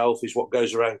used yourself, is what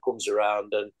goes around comes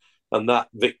around. And that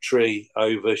victory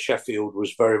over Sheffield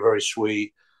was very, very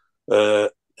sweet. And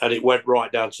it went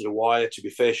right down to the wire. To be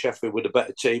fair, Sheffield were the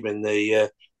better team in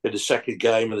the second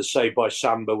game, and the save by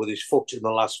Samba with his foot in the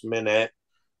last minute,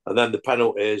 and then the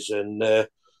penalties. And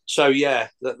so, yeah,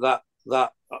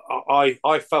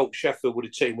 I felt Sheffield were the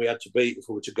team we had to beat if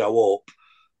we were to go up.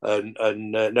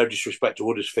 And no disrespect to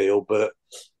Huddersfield, but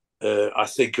I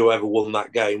think whoever won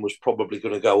that game was probably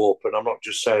going to go up. And I'm not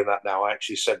just saying that now. I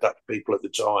actually said that to people at the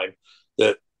time,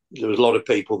 that there was a lot of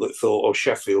people that thought, oh,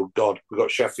 Sheffield, God, we've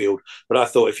got Sheffield. But I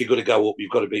thought if you're going to go up,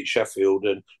 you've got to beat Sheffield.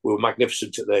 And we were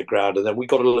magnificent at their ground. And then we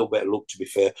got a little bit of luck, to be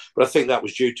fair. But I think that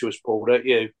was due to us, Paul, don't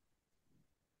you?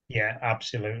 Yeah,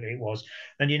 absolutely it was.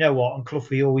 And you know what? And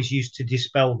Cloughie always used to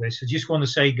dispel this. I just want to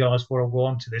say, guys, before I go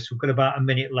on to this, we've got about a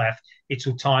minute left.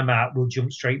 It'll time out. We'll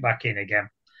jump straight back in again,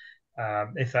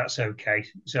 if that's okay.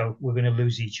 So we're going to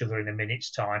lose each other in a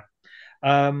minute's time.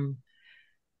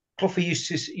 Cloughie used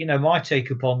to, my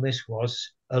take upon this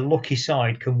was a lucky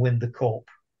side can win the cup.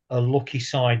 A lucky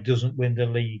side doesn't win the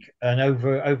league. And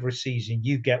over a season,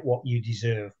 you get what you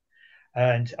deserve.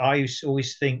 And I used to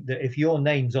always think that if your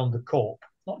name's on the cup,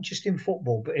 not just in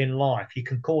football, but in life, you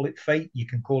can call it fate, you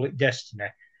can call it destiny.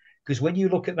 Because when you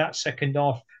look at that second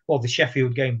half, well, the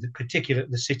Sheffield game, particularly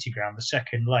at the City Ground, the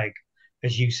second leg,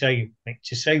 as you say, Mick,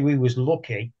 to say we was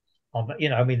lucky,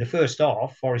 the first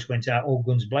half, Forest went out all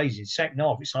guns blazing. Second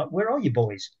half, it's like, where are you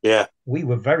boys? Yeah. We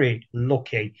were very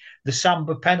lucky. The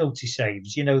Samba penalty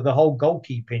saves, the whole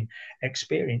goalkeeping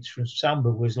experience from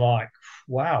Samba was like,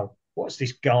 wow, what's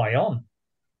this guy on?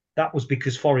 That was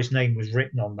because Forest's name was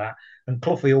written on that. And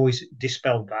Cloughie always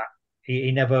dispelled that. He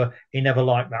never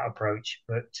liked that approach.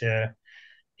 But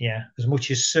as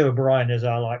much as Sir Brian, as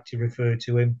I like to refer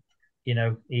to him,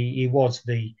 he was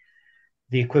the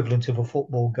equivalent of a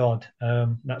football god.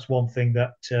 That's one thing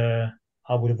that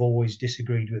I would have always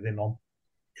disagreed with him on.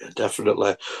 Yeah,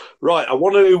 definitely. Right, I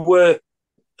want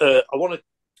to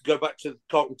go back to the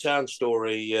Carlton Town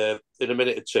story in a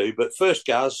minute or two. But first,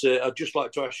 Gaz, I'd just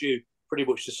like to ask you pretty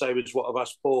much the same as what I've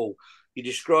asked Paul. You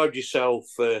described yourself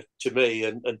to me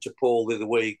and to Paul the other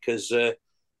week as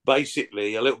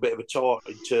basically a little bit of a tart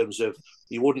in terms of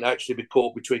you wouldn't actually be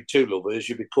caught between two lovers,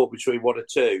 you'd be caught between one or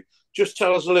two. Just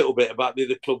tell us a little bit about the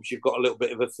other clubs you've got a little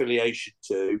bit of affiliation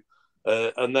to.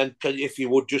 And then, if you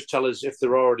would, just tell us if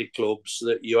there are any clubs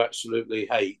that you absolutely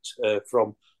hate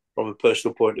from a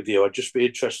personal point of view. I'd just be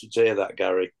interested to hear that,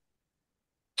 Gary.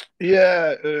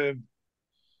 Yeah,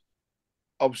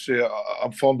 obviously,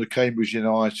 I'm fond of Cambridge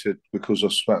United because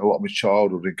I've spent a lot of my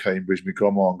childhood in Cambridge. My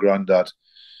grandma and granddad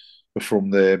are from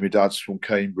there. My dad's from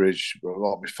Cambridge. A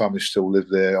lot of my family still live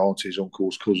there, aunties,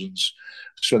 uncles, cousins.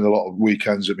 Spend a lot of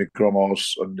weekends at my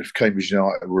grandma's. And if Cambridge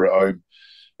United were at home,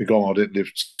 my grandma didn't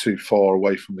live too far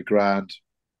away from the ground.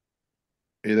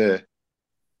 Are you there?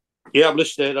 Yeah, I'm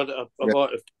listening. I might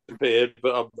have disappeared,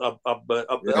 but I'm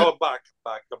back.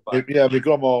 Yeah, my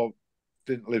grandma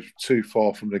didn't live too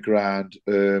far from the ground,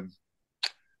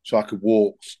 so I could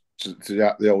walk to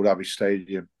the old Abbey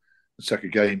Stadium and take a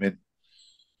game in.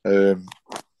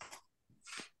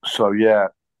 So yeah,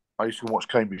 I used to watch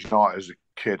Cambridge United as a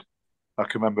kid. I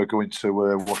can remember going to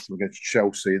watch them against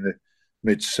Chelsea in the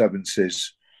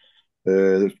mid-70s.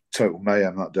 Total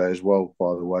mayhem that day as well,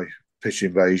 by the way. Pitch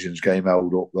invasions, game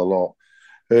held up a lot.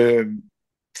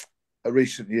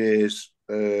 Recent years,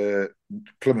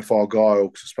 Plymouth Argyle,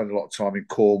 because I spent a lot of time in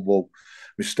Cornwall.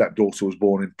 My stepdaughter was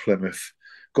born in Plymouth.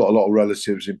 Got a lot of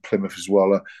relatives in Plymouth as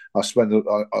well. I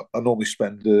normally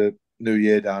spend the New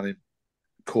Year down in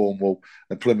Cornwall,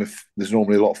 and Plymouth. There's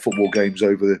normally a lot of football games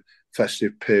over the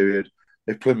festive period.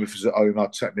 If Plymouth is at home,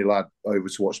 I'd take my lad over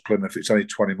to watch Plymouth. It's only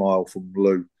 20 miles from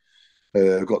Lou.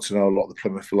 I've got to know a lot of the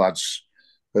Plymouth lads.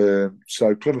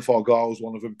 So Plymouth Argyle is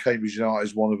one of them. Cambridge United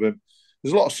is one of them.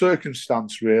 There's a lot of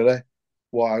circumstance, really,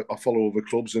 why I follow other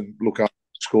clubs and look at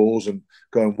scores and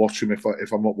go and watch them if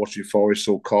I'm not watching Forest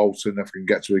or Carlton, if I can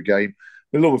get to a game.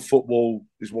 The love of football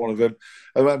is one of them.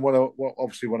 And then when I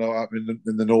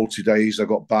in the naughty days, I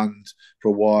got banned for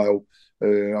a while.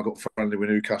 I got friendly with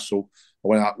Newcastle. I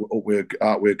went out with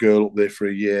a girl up there for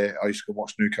a year. I used to go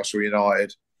watch Newcastle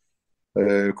United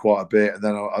quite a bit, and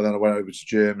then I went over to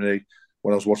Germany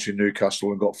when I was watching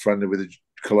Newcastle and got friendly with a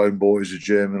Cologne boys, the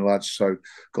German lads. So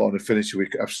got an affinity with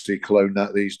FC Cologne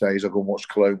that these days. I go and watch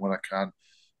Cologne when I can.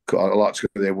 I like to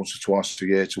go there once or twice a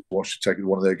year to watch, take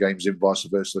one of their games in, vice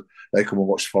versa. They come and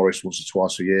watch Forest once or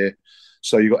twice a year.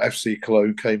 So you got FC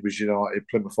Cologne, Cambridge United,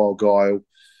 Plymouth Argyle.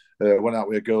 Went out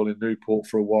with a girl in Newport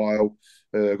for a while.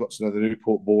 Got to know the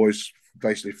Newport boys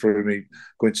basically through me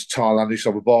going to Thailand. I used to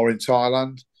have a bar in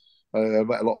Thailand.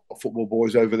 Met a lot of football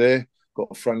boys over there.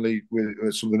 Got friendly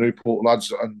with some of the Newport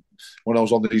lads. And when I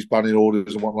was on these banning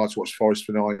orders and wanted to watch Forest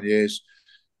for 9 years,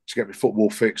 to get my football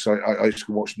fix, I used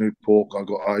to watch Newport.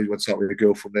 I went out with a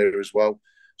girl from there as well.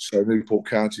 So Newport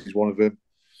County is one of them.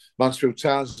 Mansfield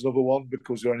Town's is another one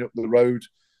because they're only up the road.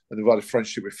 And they've had a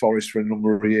friendship with Forest for a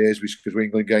number of years because we're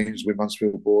England games with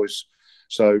Mansfield boys.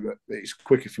 So it's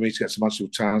quicker for me to get to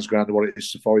Mansfield Town's ground than what it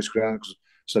is to Forest ground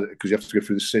because you have to go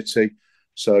through the city.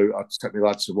 So I take my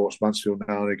lads to watch Mansfield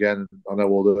now and again. I know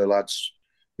all the lads,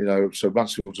 so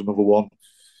Mansfield's another one.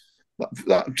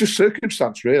 That just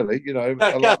circumstance, really, Can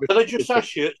I just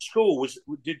ask you, at school, was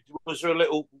there a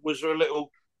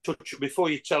little touch before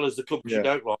you tell us the clubs you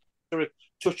don't like? Was there a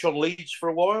touch on Leeds for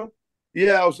a while?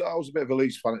 Yeah, I was a bit of a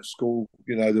Leeds fan at school.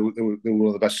 They were one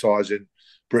of the best sides in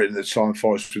Britain at the time.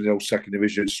 Forest in the old second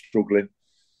division, struggling.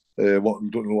 Don't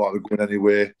look like they're going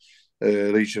anywhere.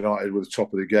 Leeds United were the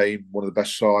top of the game, one of the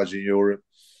best sides in Europe.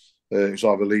 It's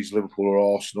either Leeds, Liverpool,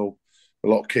 or Arsenal. A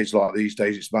lot of kids like these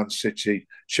days, it's Man City,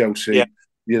 Chelsea,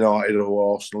 United,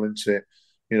 or Arsenal, isn't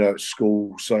it? At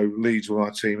school. So Leeds were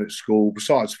my team at school,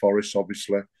 besides Forest,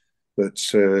 obviously. But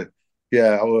I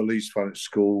was a Leeds fan at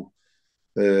school.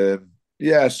 So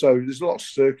there's a lot of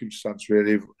circumstance,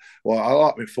 really. Well, I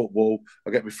like my football. I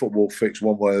get my football fixed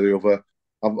one way or the other.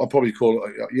 I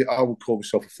would call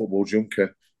myself a football junkie.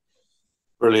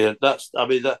 Brilliant. That's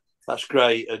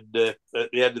great. And at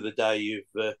the end of the day,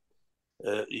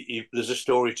 there's a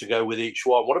story to go with each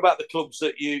one. What about the clubs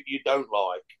that you don't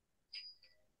like?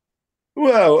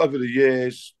 Well, over the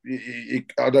years,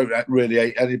 I don't really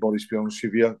hate anybody, to be honest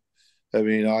with you. I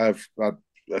mean, I have had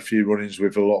a few run-ins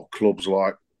with a lot of clubs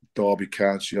like Derby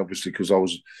County, obviously, because I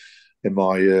was in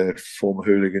my former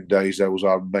hooligan days. That was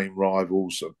our main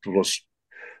rivals, plus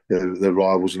the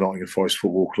rivals of Nottingham Forest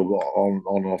Football Club on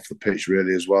and off the pitch,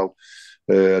 really, as well.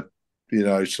 So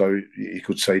you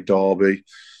could say Derby.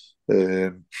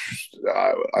 I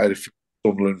had a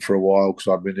Sunderland for a while because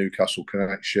I had my Newcastle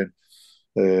connection.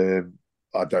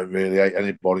 I don't really hate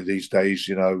anybody these days,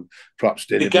 perhaps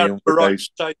did in the younger days.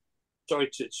 Sorry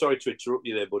to interrupt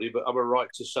you there, buddy, but am I right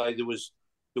to say there was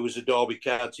a Derby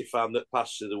County fan that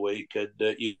passed through the week, and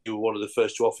you were one of the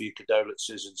first to offer your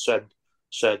condolences and send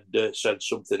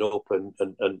something up, and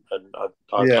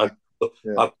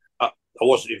I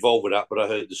wasn't involved with that, but I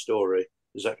heard the story.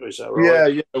 Is that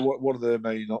right? Yeah. One of the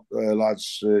main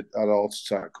lads had a heart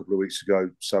attack a couple of weeks ago.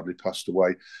 Sadly, passed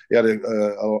away. He had a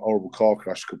horrible car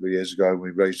crash a couple of years ago, and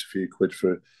we raised a few quid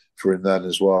for him then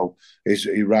as well.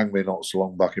 He rang me not so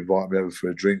long back, invited me over for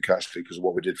a drink actually because of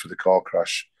what we did for the car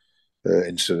crash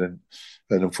incident.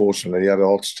 And unfortunately, he had a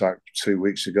heart attack 2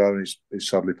 weeks ago, and he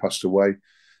sadly passed away.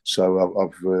 So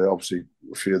I've obviously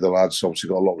a few of the lads obviously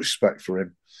got a lot of respect for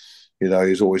him.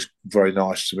 He's always very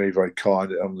nice to me, very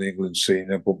kind on the England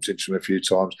scene. I bumped into him a few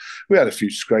times. We had a few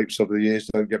scrapes over the years,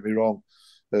 don't get me wrong,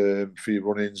 a few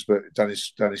run-ins, but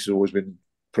Dennis has always been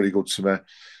pretty good to me,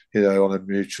 on a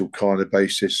mutual kind of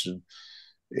basis. And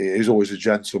he's always a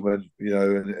gentleman,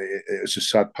 and it's a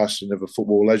sad passing of a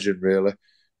football legend, really.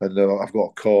 And I've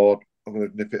got a card. I'm going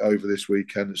to nip it over this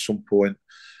weekend at some point.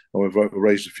 And we've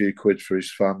raised a few quid for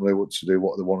his family, what they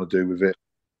want to do with it.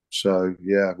 So,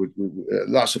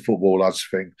 that's a football lads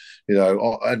thing. At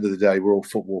the end of the day, we're all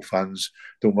football fans.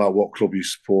 Don't matter what club you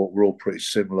support, we're all pretty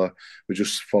similar. We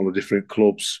just follow different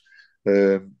clubs.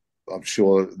 I'm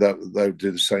sure that they'll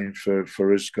do the same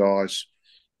for us guys.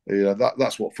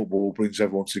 That's what football brings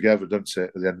everyone together, doesn't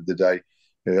it, at the end of the day?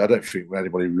 I don't think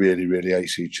anybody really, really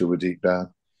hates each other deep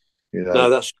down. No,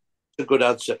 that's a good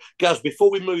answer. Gaz,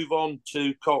 before we move on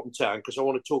to Carlton Town, because I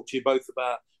want to talk to you both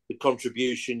about the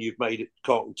contribution you've made at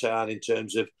Carlton Town in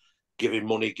terms of giving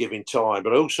money, giving time,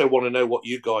 but I also want to know what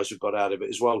you guys have got out of it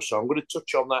as well. So I'm going to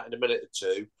touch on that in a minute or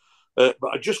two. But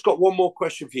I just got one more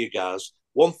question for you, Gaz.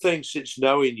 One thing since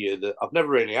knowing you that I've never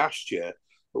really asked you,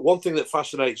 but one thing that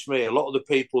fascinates me, a lot of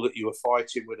the people that you were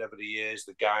fighting with over the years,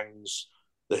 the gangs,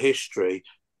 the history,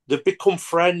 they've become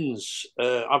friends.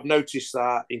 I've noticed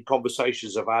that in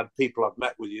conversations I've had, people I've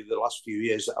met with you the last few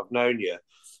years that I've known you.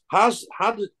 How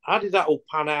did that all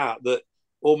pan out, that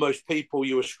almost people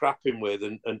you were scrapping with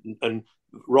and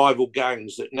rival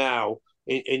gangs that now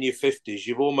in your 50s,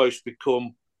 you've almost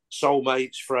become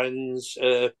soulmates, friends?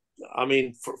 I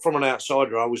mean, from an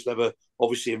outsider, I was never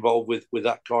obviously involved with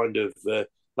that kind of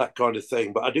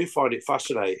thing, but I do find it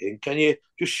fascinating. Can you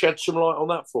just shed some light on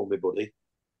that for me, buddy?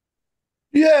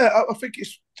 Yeah, I think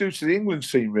it's due to the England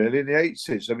team really in the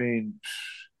 80s. I mean,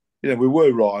 we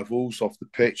were rivals off the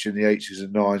pitch in the 80s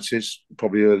and 90s,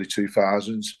 probably early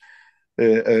 2000s.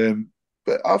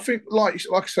 But I think, like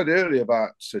I said earlier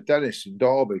about Dennis and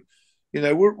Derby,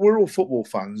 we're all football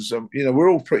fans. We're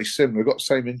all pretty similar. We've got the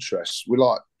same interests.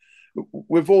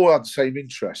 We've all had the same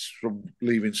interests from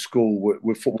leaving school.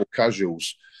 We're football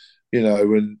casuals,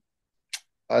 and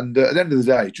at the end of the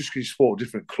day, just because you support a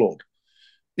different club,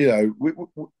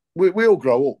 we all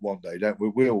grow up one day, don't we?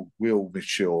 We all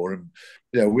mature,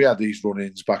 and we had these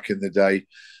run-ins back in the day.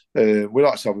 We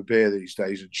like to have a beer these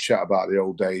days and chat about the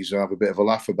old days and have a bit of a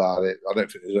laugh about it. I don't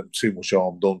think there's too much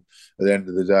harm done at the end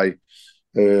of the day.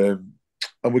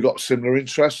 And we got similar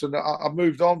interests, and I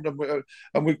moved on, and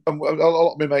a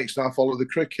lot of my mates now follow the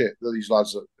cricket. These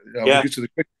lads, we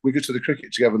go to the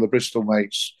cricket together, the Bristol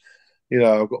mates.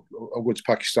 I'm going to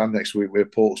Pakistan next week with a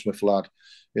Portsmouth lad,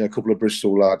 a couple of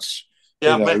Bristol lads.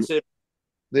 Yeah, I've met him.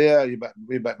 Yeah,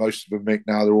 we met most of them, Mick.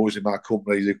 Now they're always in my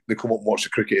company. They come up and watch the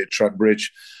cricket at Trent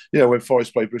Bridge. When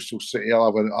Forest play Bristol City,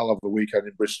 I'll have a weekend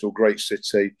in Bristol. Great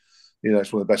city.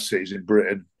 It's one of the best cities in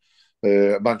Britain.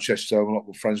 Manchester, I'm a lot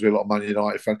of friends with a lot of Man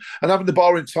United fans. And having the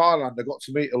bar in Thailand, I got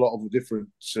to meet a lot of different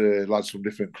lads from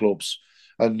different clubs.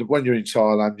 And when you're in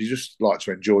Thailand, you just like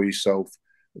to enjoy yourself.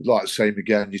 Like the same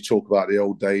again, you talk about the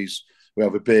old days. We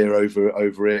have a beer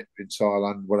over it in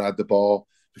Thailand when I had the bar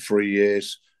for 3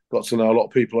 years. Got to know a lot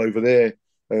of people over there.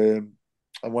 And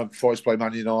when Forest play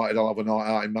Man United, I'll have a night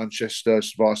out in Manchester,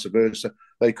 vice versa.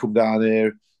 They come down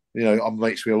here. I'm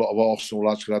mates with a lot of Arsenal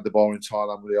lads because I had the bar in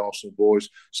Thailand with the Arsenal boys.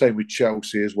 Same with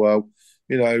Chelsea as well.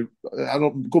 And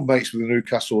I'm good mates with the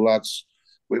Newcastle lads.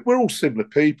 We're all similar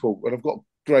people, and I've got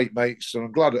great mates, and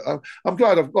I'm glad.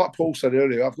 Like Paul said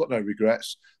earlier, I've got no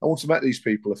regrets. I want to meet these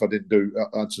people if I didn't done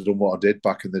what I did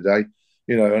back in the day.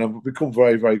 And I've become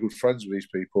very, very good friends with these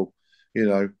people.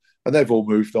 And they've all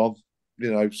moved on.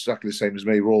 Exactly the same as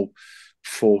me. We're all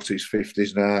 40s,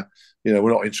 50s now.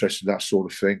 We're not interested in that sort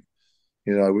of thing.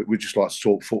 We just like to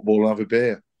talk football and have a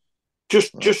beer.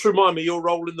 Just remind me your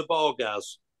role in the bar,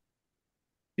 Gaz.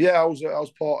 Yeah, I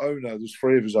was part owner. There's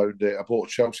 3 of us owned it. I bought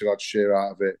a Chelsea lad share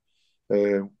out of it.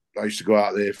 I used to go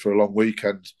out there for a long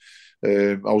weekend.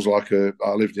 I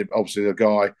lived in, obviously, a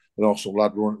guy, an Arsenal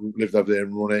lad, lived over there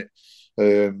and run it.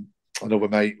 Another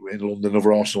mate in London,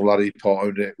 another Arsenal lad, he part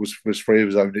owned it. Was 3 of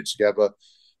us owned it together.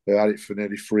 We had it for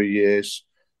nearly 3 years.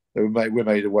 We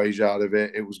made a wage out of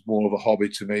it. It was more of a hobby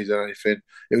to me than anything.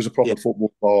 It was a proper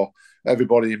football bar.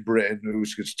 Everybody in Britain who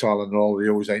was to Thailand and all, they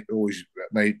always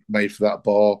made for that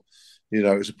bar.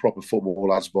 It was a proper football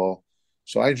lads bar.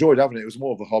 So I enjoyed having it. It was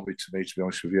more of a hobby to me, to be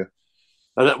honest with you.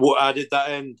 And how did that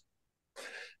end?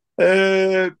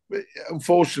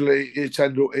 Unfortunately, it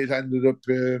ended up.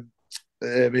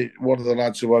 One of the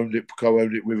lads who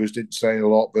co-owned it with us didn't say a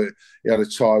lot, but he had a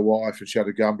Thai wife and she had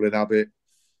a gambling habit,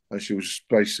 and she was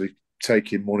basically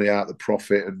taking money out of the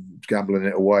profit and gambling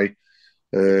it away.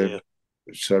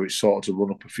 So it started to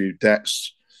run up a few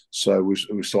debts. So we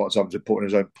started having to put in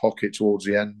his own pocket towards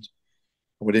the end,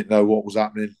 and we didn't know what was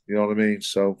happening. You know what I mean?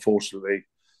 So unfortunately,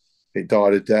 it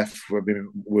died a death. Me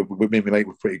and my mate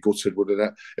were pretty gutted, wouldn't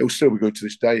it? It will still be good to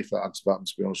this day if that hadn't happened,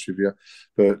 to be honest with you.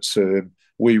 But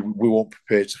we weren't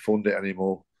prepared to fund it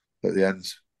anymore at the end.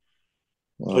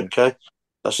 Okay,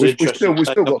 that's interesting. We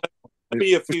still got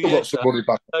some money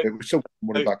back. We still got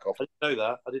money back off. I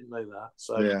didn't know that.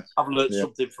 So I've learned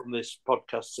something from this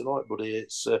podcast tonight, buddy.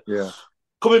 It's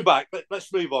coming back.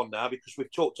 Let's move on now, because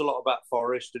we've talked a lot about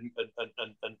Forest and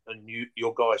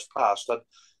your guys' past.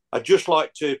 I'd just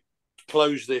like to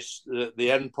close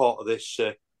the end part of this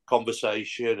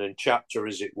conversation and chapter,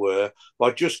 as it were,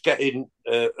 by just getting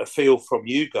a feel from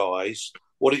you guys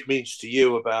what it means to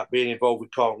you about being involved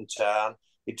with Carlton Town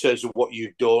in terms of what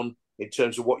you've done, in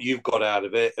terms of what you've got out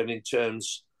of it, and in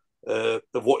terms of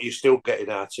what you're still getting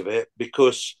out of it.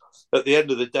 Because at the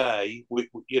end of the day,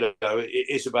 it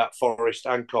is about Forest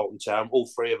and Carlton Town. All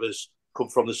 3 of us come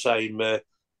from the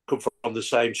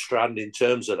same strand in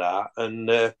terms of that. And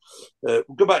we'll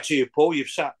go back to you, Paul. You've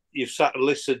sat and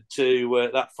listened to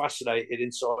that fascinating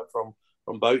insight from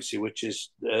Boatsy, which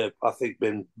is, I think,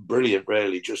 been brilliant,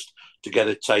 really, just to get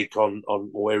a take on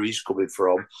where he's coming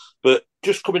from. But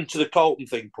just coming to the Carlton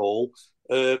thing, Paul,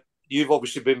 you've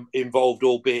obviously been involved,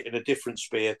 albeit in a different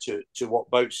sphere to what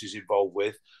Boatsy's involved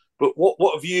with. But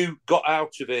what have you got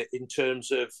out of it in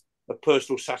terms of a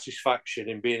personal satisfaction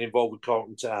in being involved with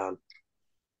Carlton Town?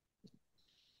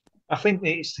 I think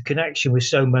it's the connection with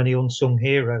so many unsung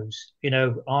heroes.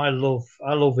 I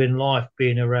love in life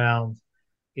being around,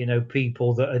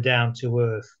 people that are down to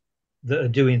earth, that are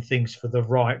doing things for the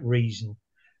right reason.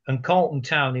 And Carlton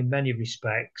Town, in many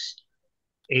respects,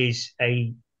 is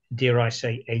dare I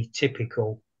say, a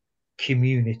typical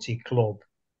community club.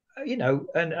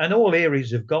 And all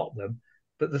areas have got them.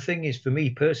 But the thing is, for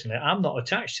me personally, I'm not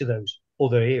attached to those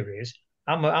other areas.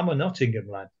 I'm a Nottingham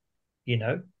lad, you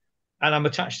know, and I'm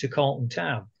attached to Carlton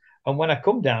Town. And when I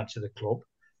come down to the club,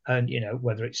 and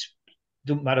whether it's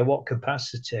doesn't matter what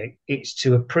capacity, it's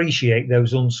to appreciate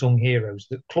those unsung heroes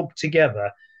that club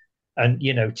together, and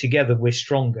together we're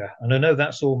stronger. And I know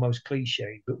that's almost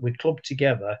cliche, but we're club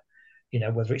together.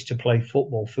 Whether it's to play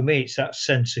football, for me, it's that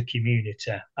sense of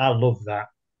community. I love that.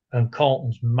 And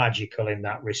Carlton's magical in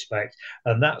that respect.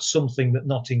 And that's something that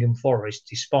Nottingham Forest,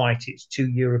 despite its 2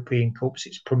 European Cups,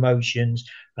 its promotions,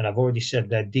 and I've already said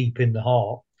they're deep in the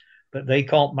heart, but they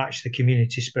can't match the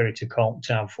community spirit of Carlton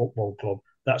Town Football Club.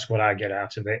 That's what I get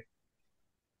out of it.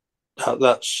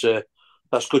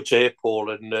 That's good to hear,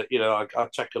 Paul. And I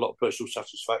take a lot of personal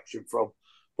satisfaction from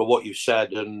what you've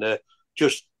said. And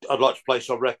I'd like to place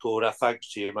on record our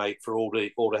thanks to you, mate, for all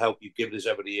the help you've given us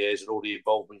over the years and all the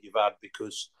involvement you've had,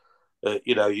 because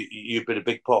you've been a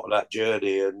big part of that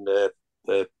journey. And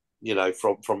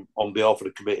from on behalf of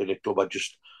the committee and the club, I'd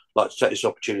just like to take this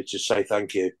opportunity to say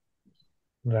thank you.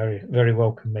 Very, very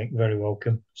welcome, mate. Very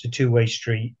welcome. It's a two-way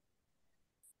street.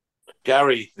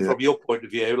 Gary, from your point of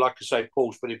view, like I say,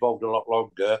 Paul's been involved a lot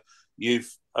longer.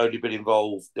 You've only been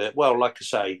involved, like I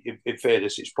say, in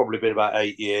fairness, it's probably been about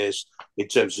 8 years in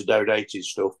terms of donating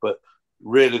stuff, but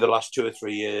really the last 2 or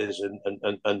 3 years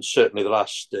and certainly the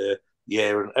last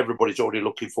year, and everybody's already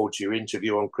looking forward to your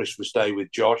interview on Christmas Day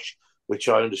with Josh, which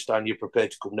I understand you're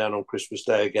prepared to come down on Christmas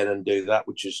Day again and do that,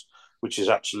 which is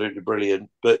absolutely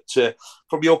brilliant. But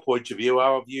from your point of view,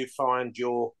 how have you found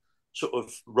your sort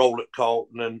of role at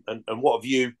Carlton, and what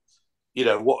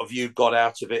have you got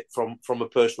out of it from a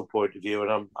personal point of view?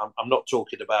 And I'm not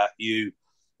talking about you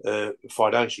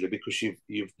financially, because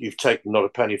you've taken not a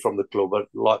penny from the club, but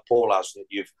like Paul has,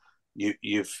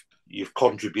 you've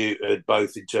contributed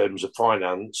both in terms of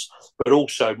finance, but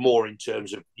also more in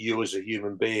terms of you as a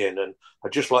human being. And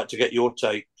I'd just like to get your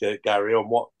take, Gary, on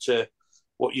what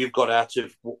you've got out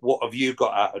of what have you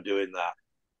got out of doing that?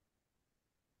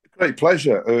 Great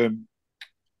pleasure.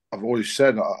 I've always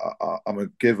said I'm a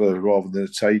giver rather than a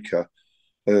taker.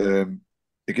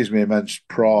 It gives me immense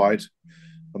pride,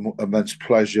 immense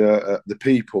pleasure. The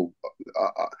people,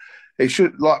 it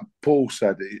should, like Paul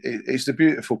said, it's the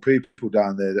beautiful people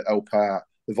down there that help out,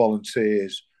 the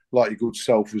volunteers, like your good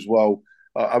self as well.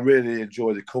 I really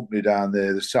enjoy the company down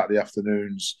there, the Saturday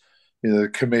afternoons. The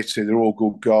committee, they're all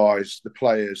good guys. The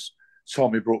players,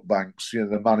 Tommy Brookbanks,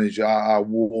 the manager, how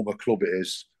warm a club it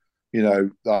is.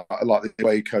 Like the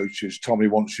away coaches, Tommy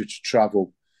wants you to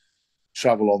travel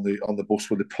on the bus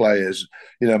with the players.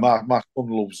 My son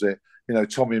loves it.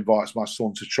 Tommy invites my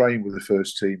son to train with the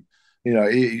first team.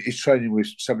 He's training with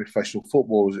semi-professional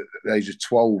footballers at the age of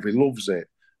 12. He loves it.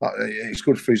 It's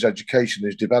good for his education,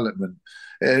 his development.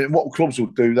 And what clubs will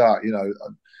do that?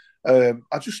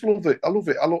 I just love it. I love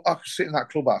it. I could sit in that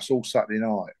clubhouse all Saturday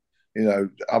night,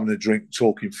 having a drink,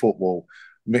 talking football,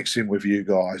 mixing with you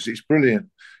guys. It's brilliant.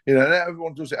 And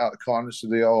everyone does it out of the kindness of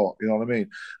the heart. You know what I mean?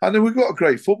 And then we've got a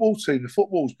great football team. The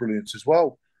football's brilliant as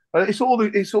well. It's all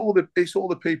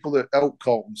the people that help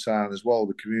Carlton Town as well.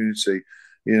 The community,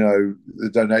 the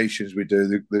donations we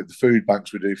do, the food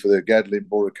banks we do for the Gedling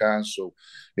Borough Council,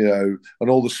 and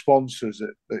all the sponsors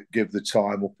that give the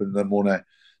time up and the money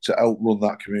to help run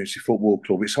that community football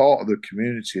club. It's heart of the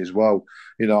community as well.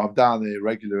 I'm down there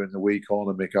regular in the week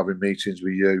on Mick, having meetings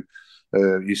with you.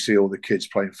 You see all the kids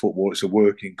playing football. It's a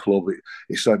working club.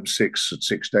 It's open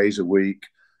 6 days a week,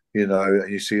 and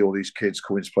you see all these kids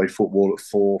coming to play football at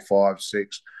 4, 5,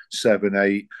 6, 7,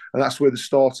 8. And that's where they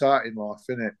start out in life,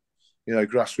 isn't it?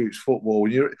 Grassroots football.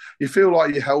 You feel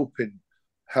like you're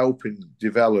helping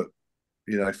develop,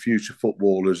 future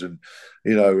footballers, and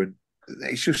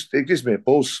it gives me a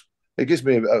buzz. It gives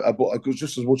me a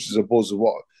just as much as a buzz of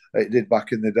what it did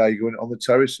back in the day going on the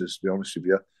terraces, to be honest with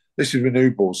you. This is my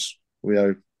new buzz.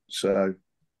 So,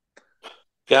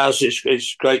 Gaz,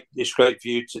 it's great. It's great for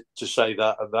you to say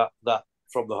that, and that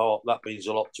from the heart. That means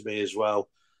a lot to me as well.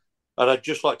 And I'd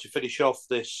just like to finish off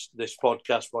this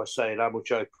podcast by saying how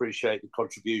much I appreciate the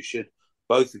contribution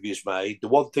both of you's made. The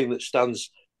one thing that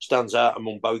stands out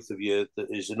among both of you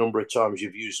is the number of times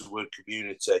you've used the word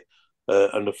community,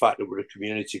 and the fact that we're a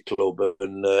community club,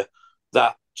 and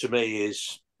that to me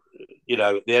is, you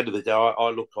know, at the end of the day, I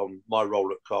look on my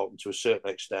role at Carlton to a certain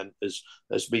extent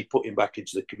as me putting back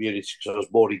into the community, because I was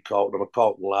born in Carlton. I'm a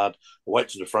Carlton lad. I went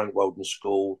to the Frank Weldon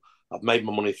School. I've made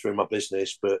my money through my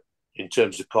business, but in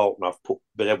terms of Carlton, I've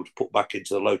been able to put back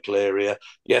into the local area.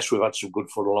 Yes, we've had some good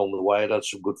fun along the way and had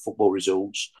some good football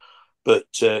results, but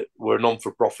we're a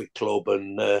non-for-profit club,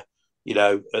 and you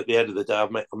know, at the end of the day, I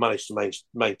managed to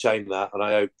maintain that, and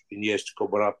I hope in years to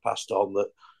come, when I've passed on,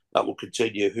 that will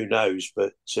continue. Who knows?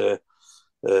 But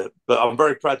I'm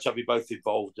very proud to have you both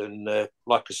involved, and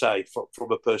like I say,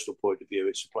 from a personal point of view,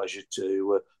 it's a pleasure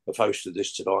to have hosted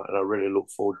this tonight, and I really look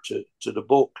forward to the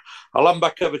book. I'll hand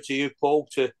back over to you, Paul,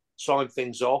 to sign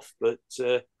things off, but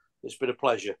it's been a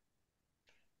pleasure.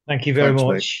 Thank you very much.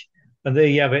 Mick. And there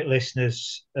you have it,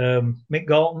 listeners. Mick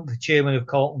Galton, the chairman of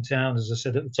Carlton Town, as I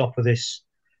said at the top of this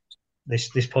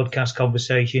podcast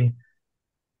conversation,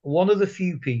 one of the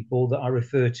few people that I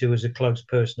refer to as a close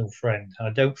personal friend.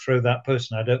 I don't throw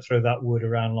that word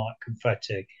around like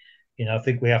confetti. You know, I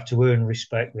think we have to earn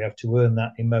respect. We have to earn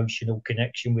that emotional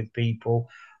connection with people.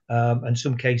 In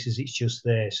some cases, it's just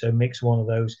there. So Mick's one of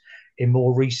those. In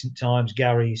more recent times,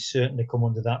 Gary has certainly come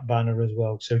under that banner as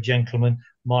well. So, gentlemen,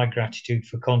 my gratitude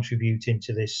for contributing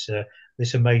to this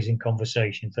amazing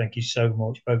conversation. Thank you so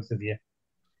much, both of you.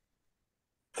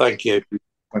 Thank you.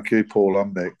 Thank you, Paul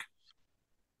and Mick.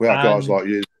 We have guys like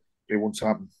you. It won't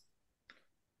happen.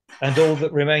 And all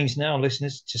that remains now,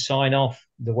 listeners, to sign off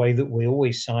the way that we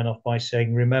always sign off, by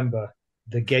saying, remember,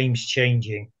 the game's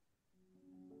changing.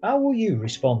 How will you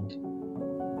respond?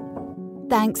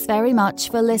 Thanks very much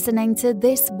for listening to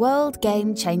this World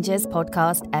Game Changers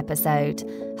podcast episode.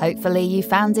 Hopefully you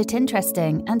found it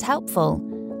interesting and helpful.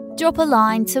 Drop a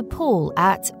line to Paul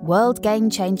at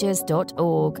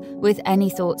worldgamechangers.org with any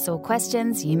thoughts or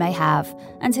questions you may have,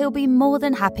 and he'll be more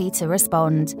than happy to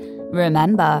respond.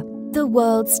 Remember, the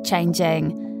world's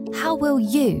changing. How will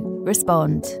you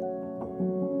respond?